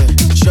cage. And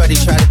shorty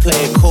try to play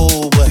it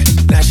cool, but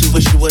now she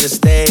wish she would've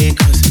stayed.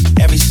 Cause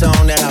every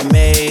song that I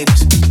made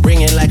is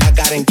ringing like I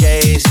got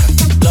engaged.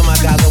 Love my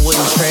guys, I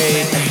wouldn't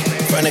trade.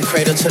 From the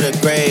cradle to the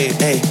grave.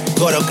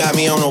 Gordo got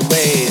me on the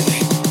wave.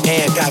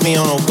 And got me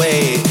on the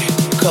wave.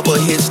 Couple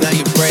hits, now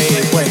you brave.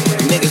 Wait,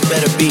 niggas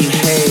better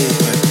behave.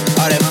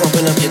 All that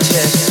pumping up your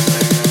chest.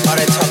 All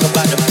that talk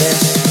about the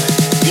best.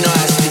 You know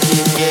how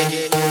sticky it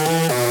get.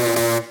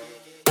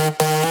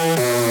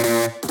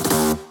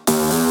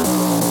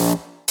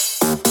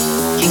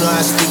 You know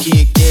how sticky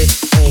it get,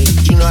 hey.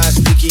 You know how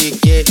sticky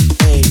it get,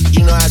 hey.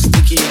 You know how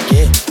sticky it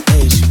get,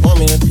 hey. She want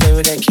me to play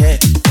with that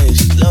cat, hey.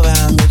 She love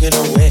how I make it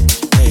all wet,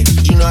 hey.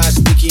 You know how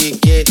sticky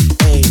it get,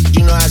 hey.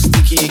 You know how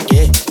sticky it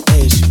get,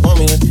 hey. She want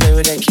me to play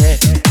with that cat.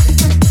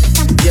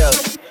 Yeah.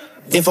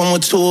 If I'm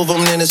with two of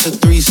them, then it's a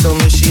threesome.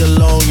 If she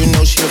alone, you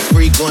know she a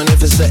freak one.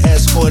 If it's an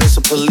escort, it's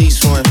a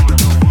police one.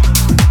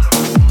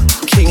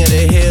 King of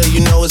the hill,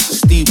 you know it's a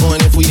steep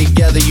one. If we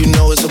together, you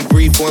know it's a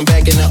brief one.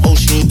 Back in the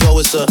ocean, you go,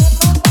 it's a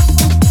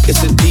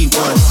deep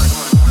one.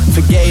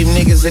 Forgave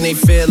niggas and they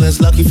feelings.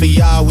 Lucky for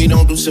y'all, we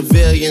don't do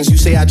civilians. You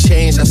say I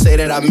changed, I say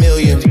that I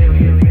millions.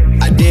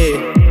 I did.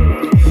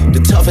 The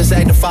toughest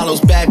act that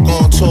follows back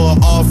on tour.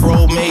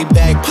 Off-road,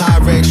 Maybach,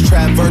 Pyrex,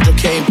 Trap, Virgil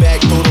came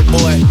back through the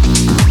boy.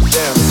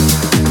 Damn.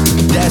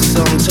 That's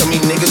something to me.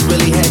 Niggas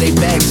really had they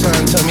back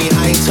turned to me.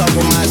 I ain't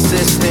talking my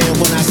assistant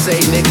when I say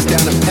niggas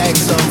down to pack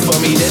something for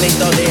me. Then they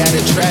thought they had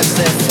a trap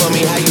set for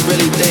me. How you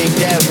really think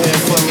that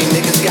went for me?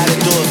 Niggas gotta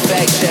do a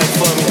fact check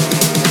for me.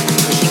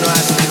 Cause you know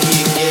how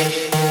sticky it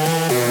get.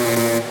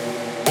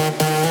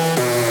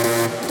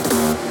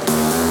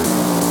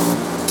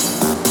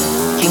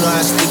 You know how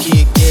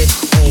sticky it get,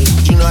 hey.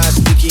 You know how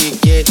sticky it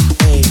get,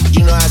 hey.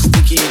 You know how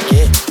sticky it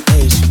get,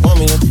 hey. She want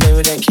me to play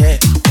with that cat,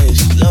 hey.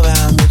 She love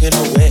how I make it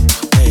all wet,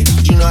 hey.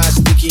 You know how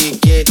sticky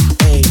it get,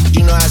 hey.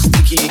 You know how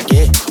sticky it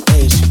get,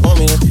 hey. She want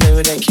me to play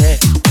with that cat,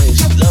 hey.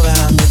 She love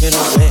how I make it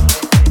all wet.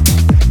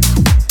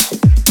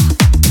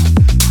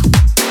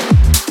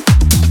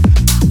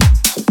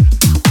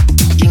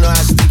 You know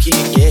how sticky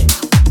it get.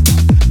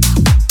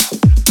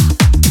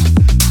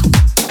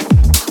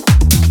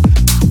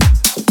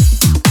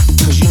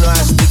 Cause you know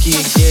how sticky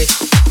it get.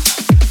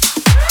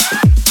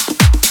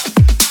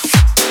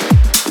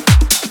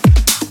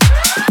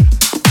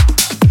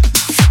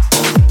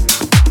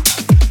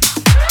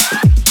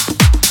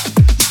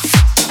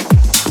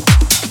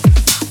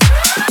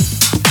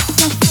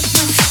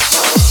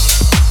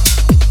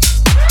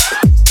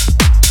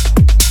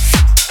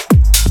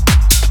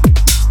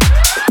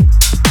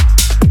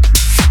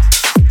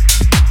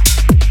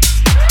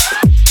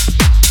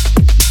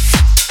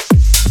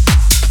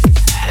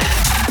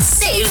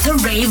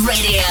 Rave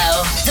Radio,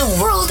 the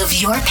world of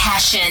your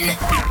passion.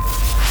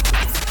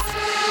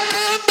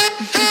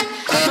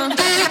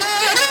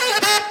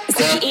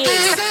 Ziggy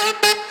is.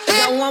 I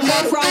got one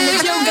more wrong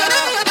with you,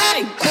 girl.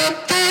 Hey.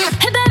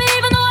 Hey baby,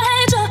 even though I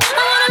hate you,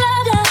 I wanna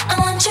love you, I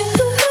want you.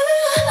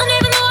 And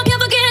even though I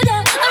can't forget you,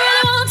 I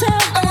really want to,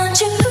 I want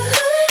you.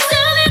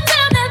 Tell me,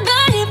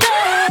 baby,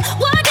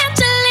 why can't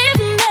you leave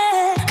me?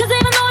 'Cause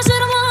even though I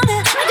should've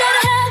wanted, I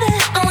gotta have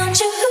it, I want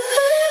you.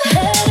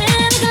 Head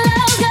in the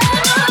clouds, got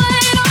no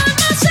weight on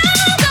my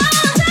shoulder.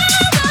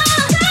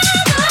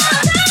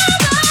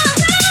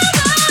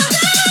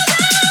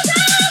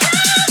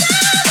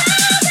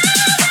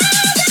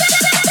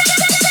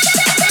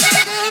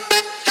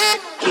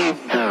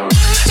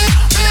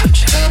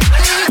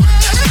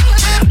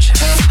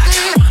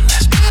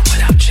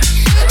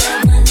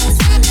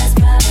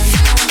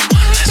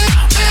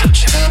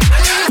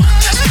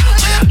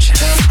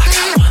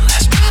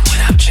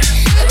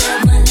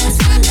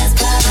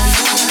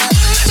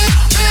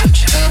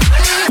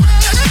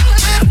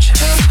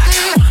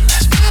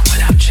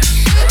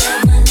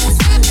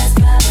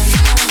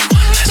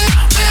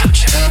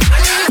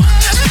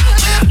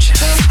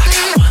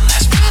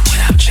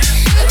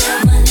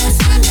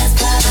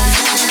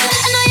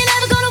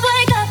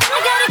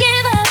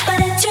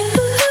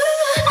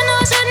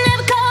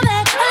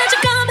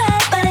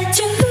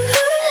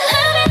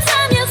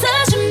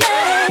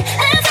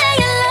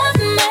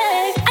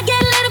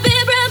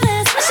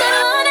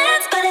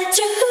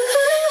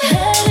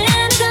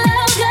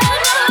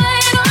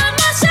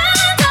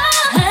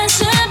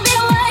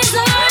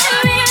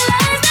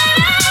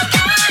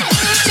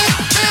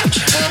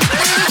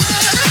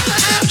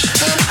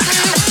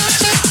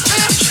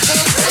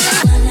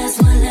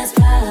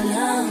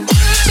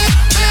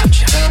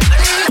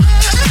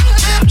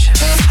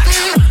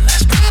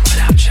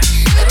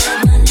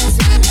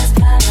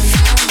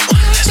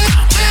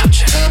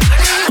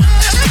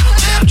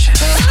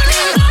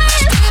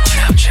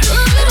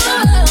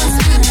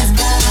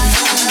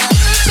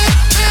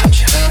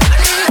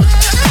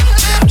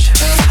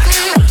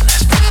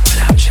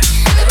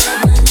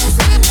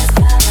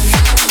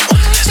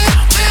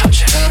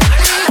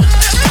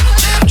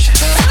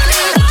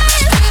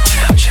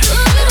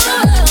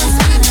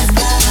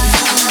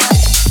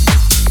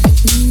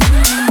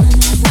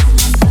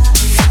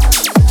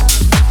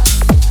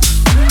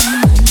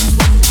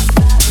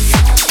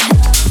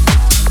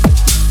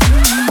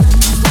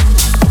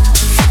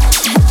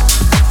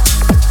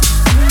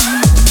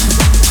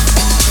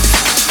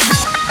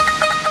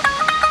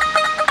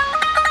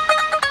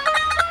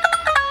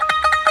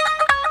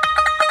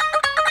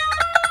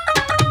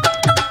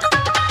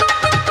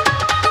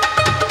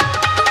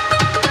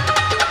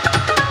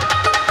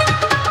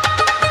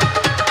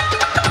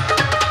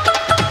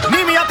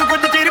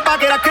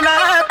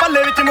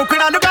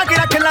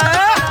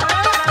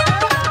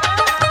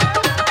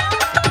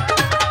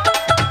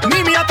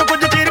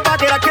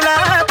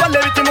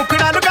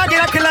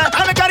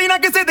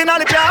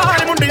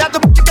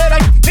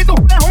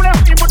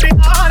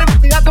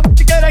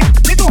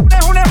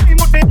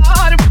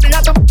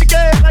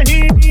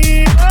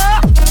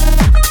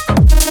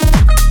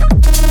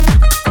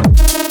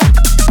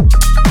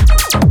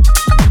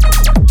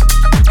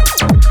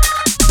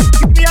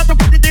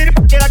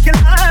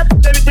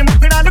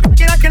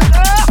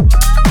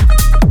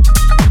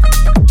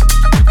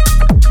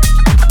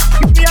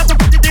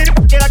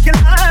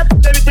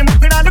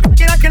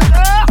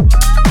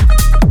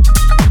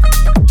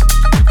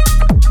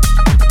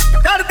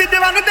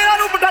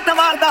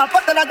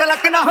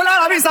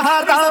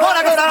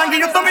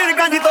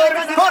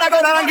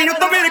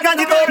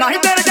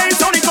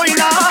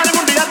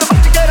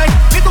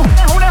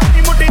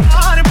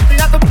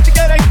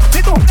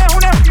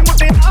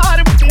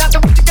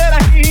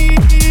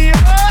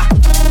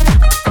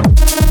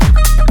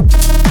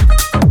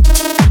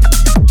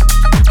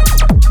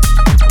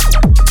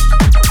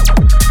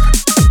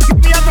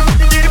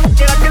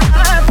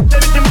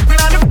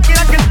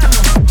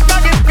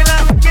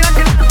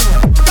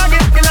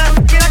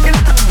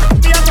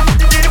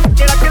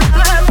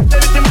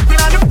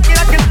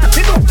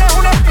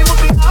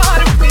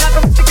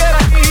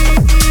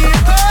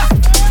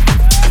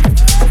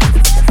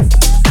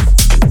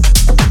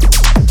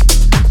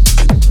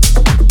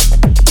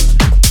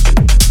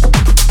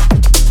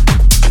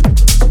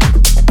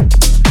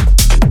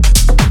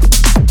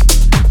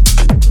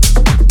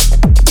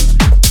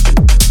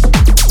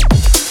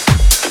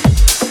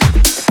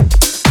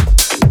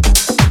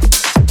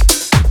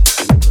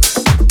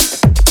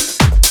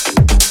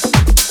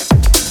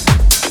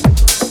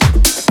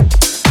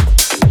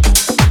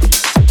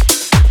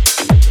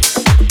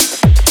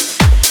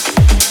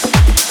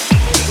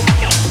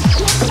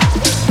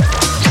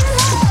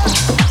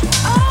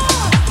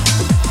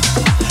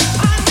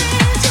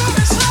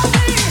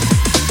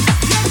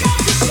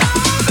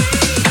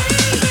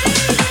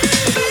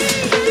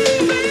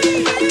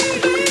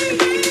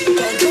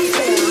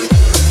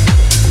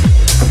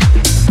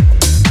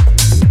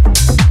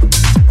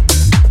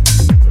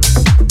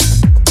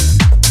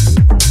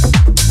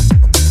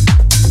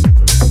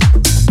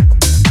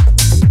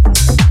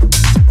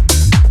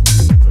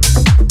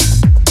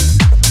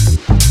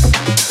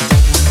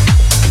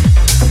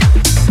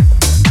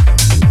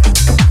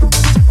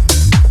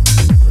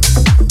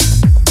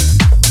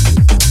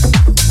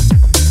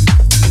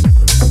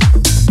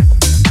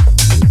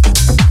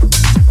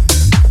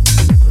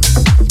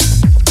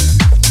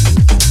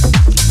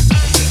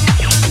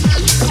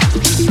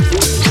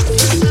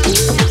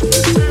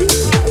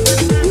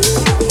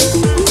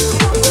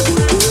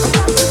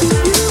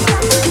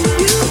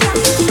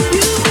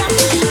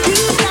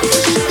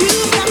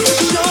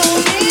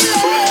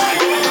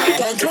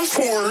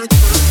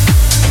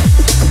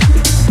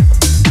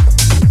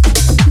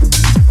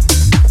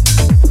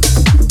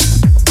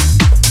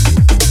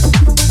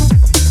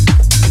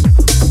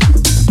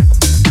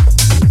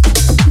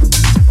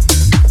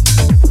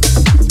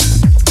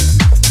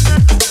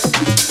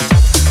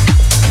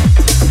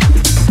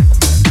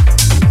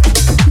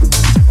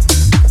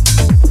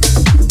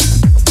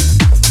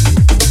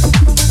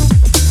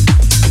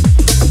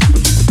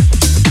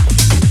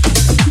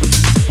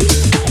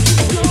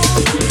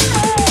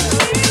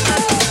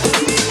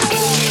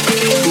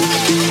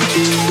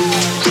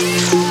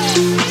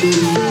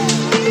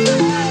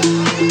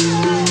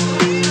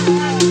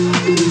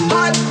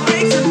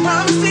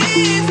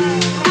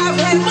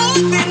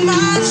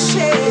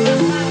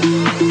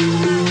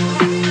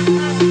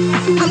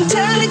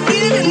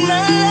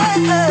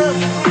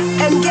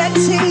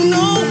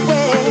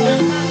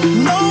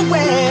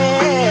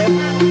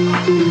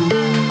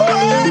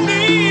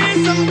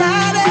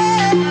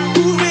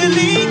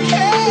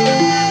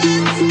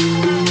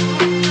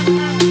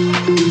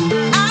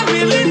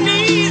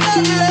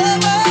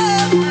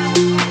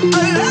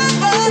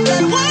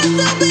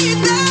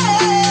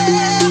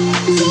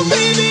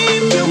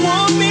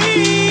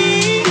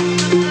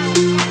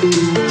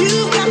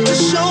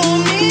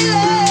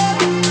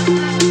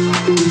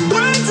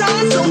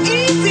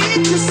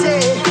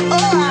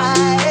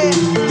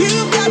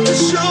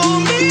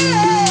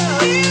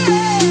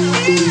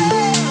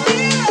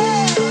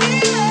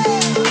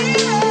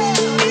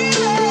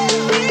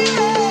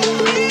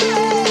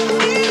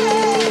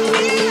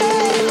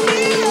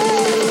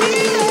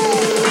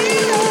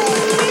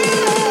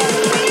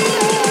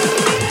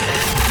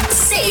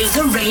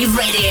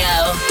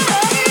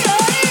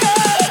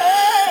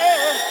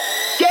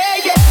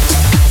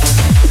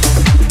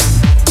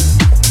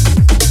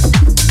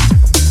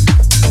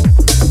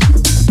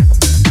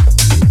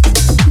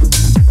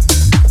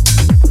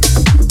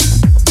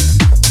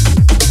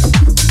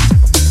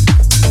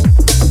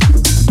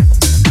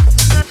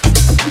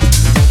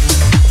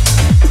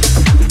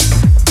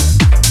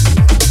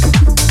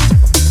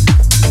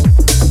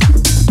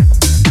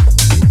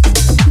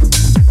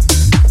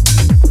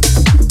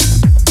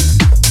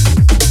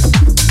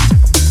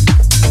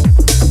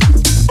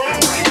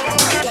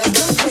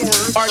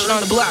 Hardest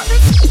on the block.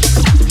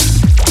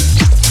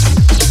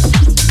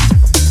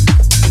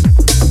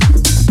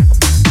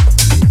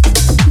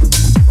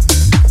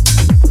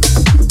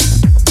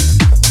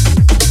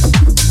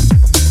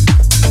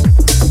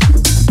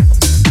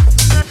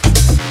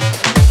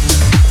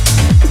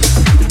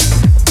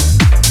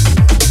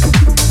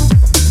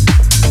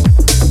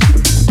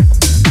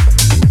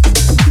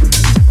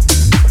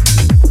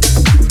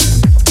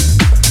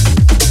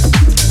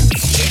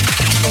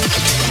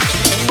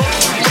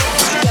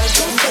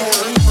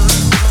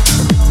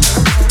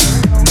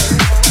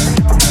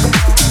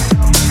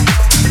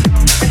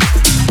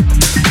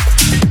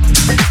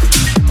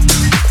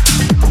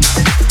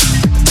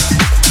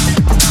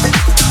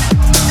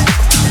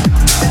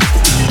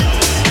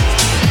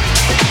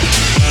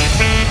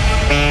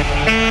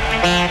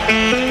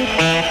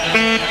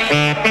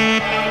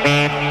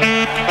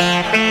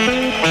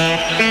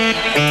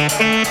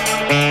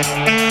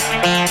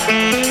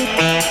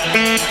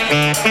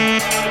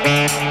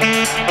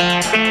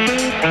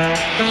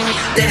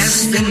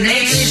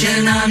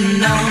 Destination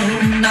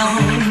unknown, no,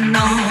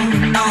 no,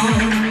 no,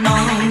 no,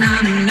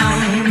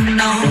 unknown,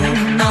 no,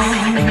 no,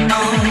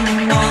 no,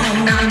 no,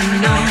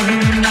 unknown,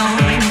 no,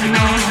 no,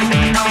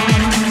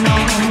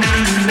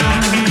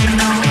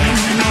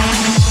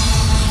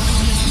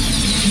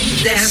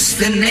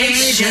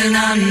 destination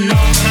unknown.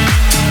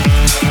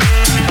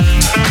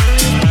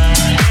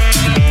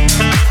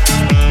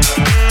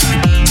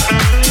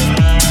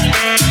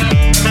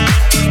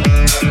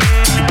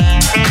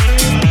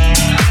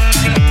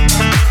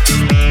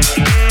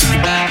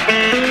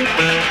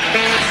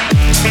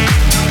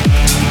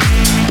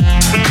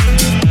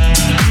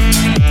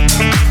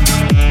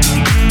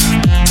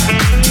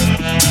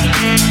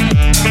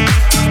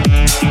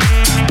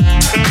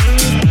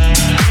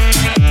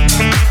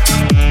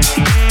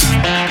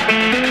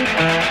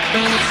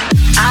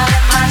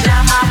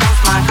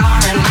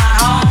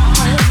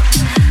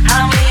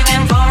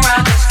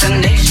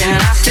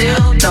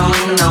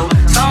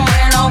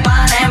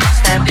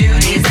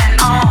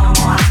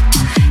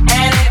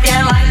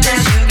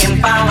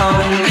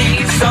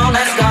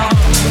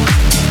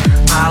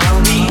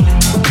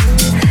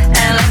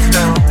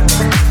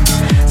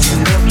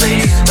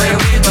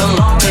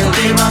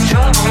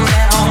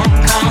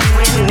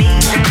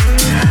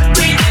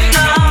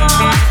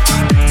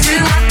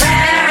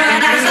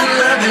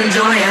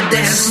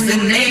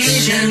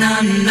 Destination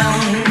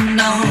unknown,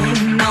 no,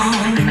 no,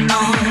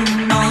 no,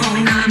 no,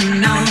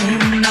 unknown,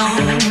 no,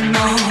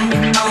 no,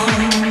 no,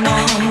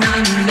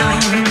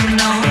 unknown,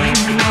 no,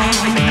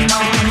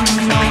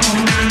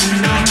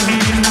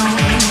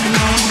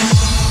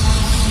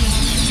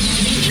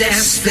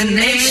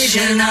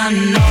 destination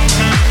unknown.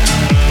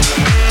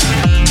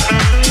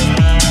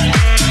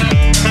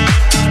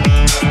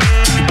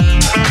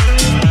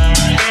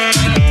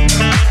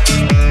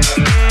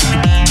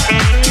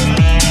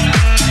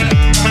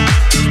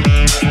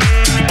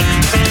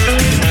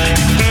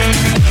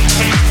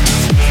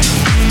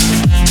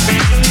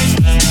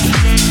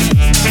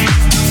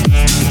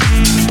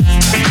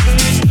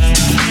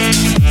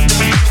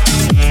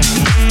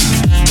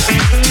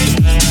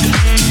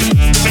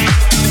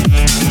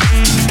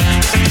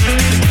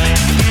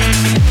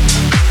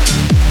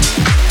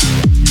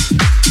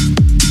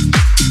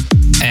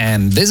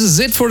 This is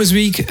it for this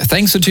week.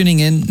 Thanks for tuning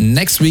in.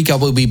 Next week I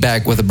will be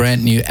back with a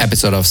brand new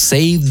episode of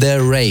Save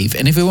the Rave.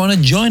 And if you want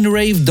to join the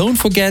rave, don't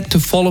forget to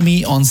follow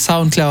me on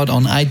SoundCloud,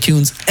 on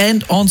iTunes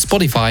and on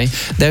Spotify.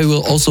 There you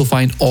will also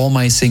find all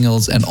my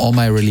singles and all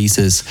my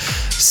releases.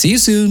 See you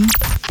soon.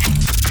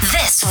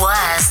 This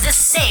was the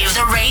Save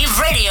the Rave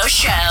radio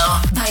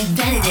show by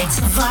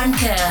Benedict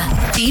Warnke.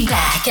 Be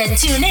back and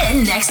tune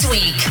in next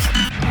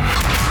week.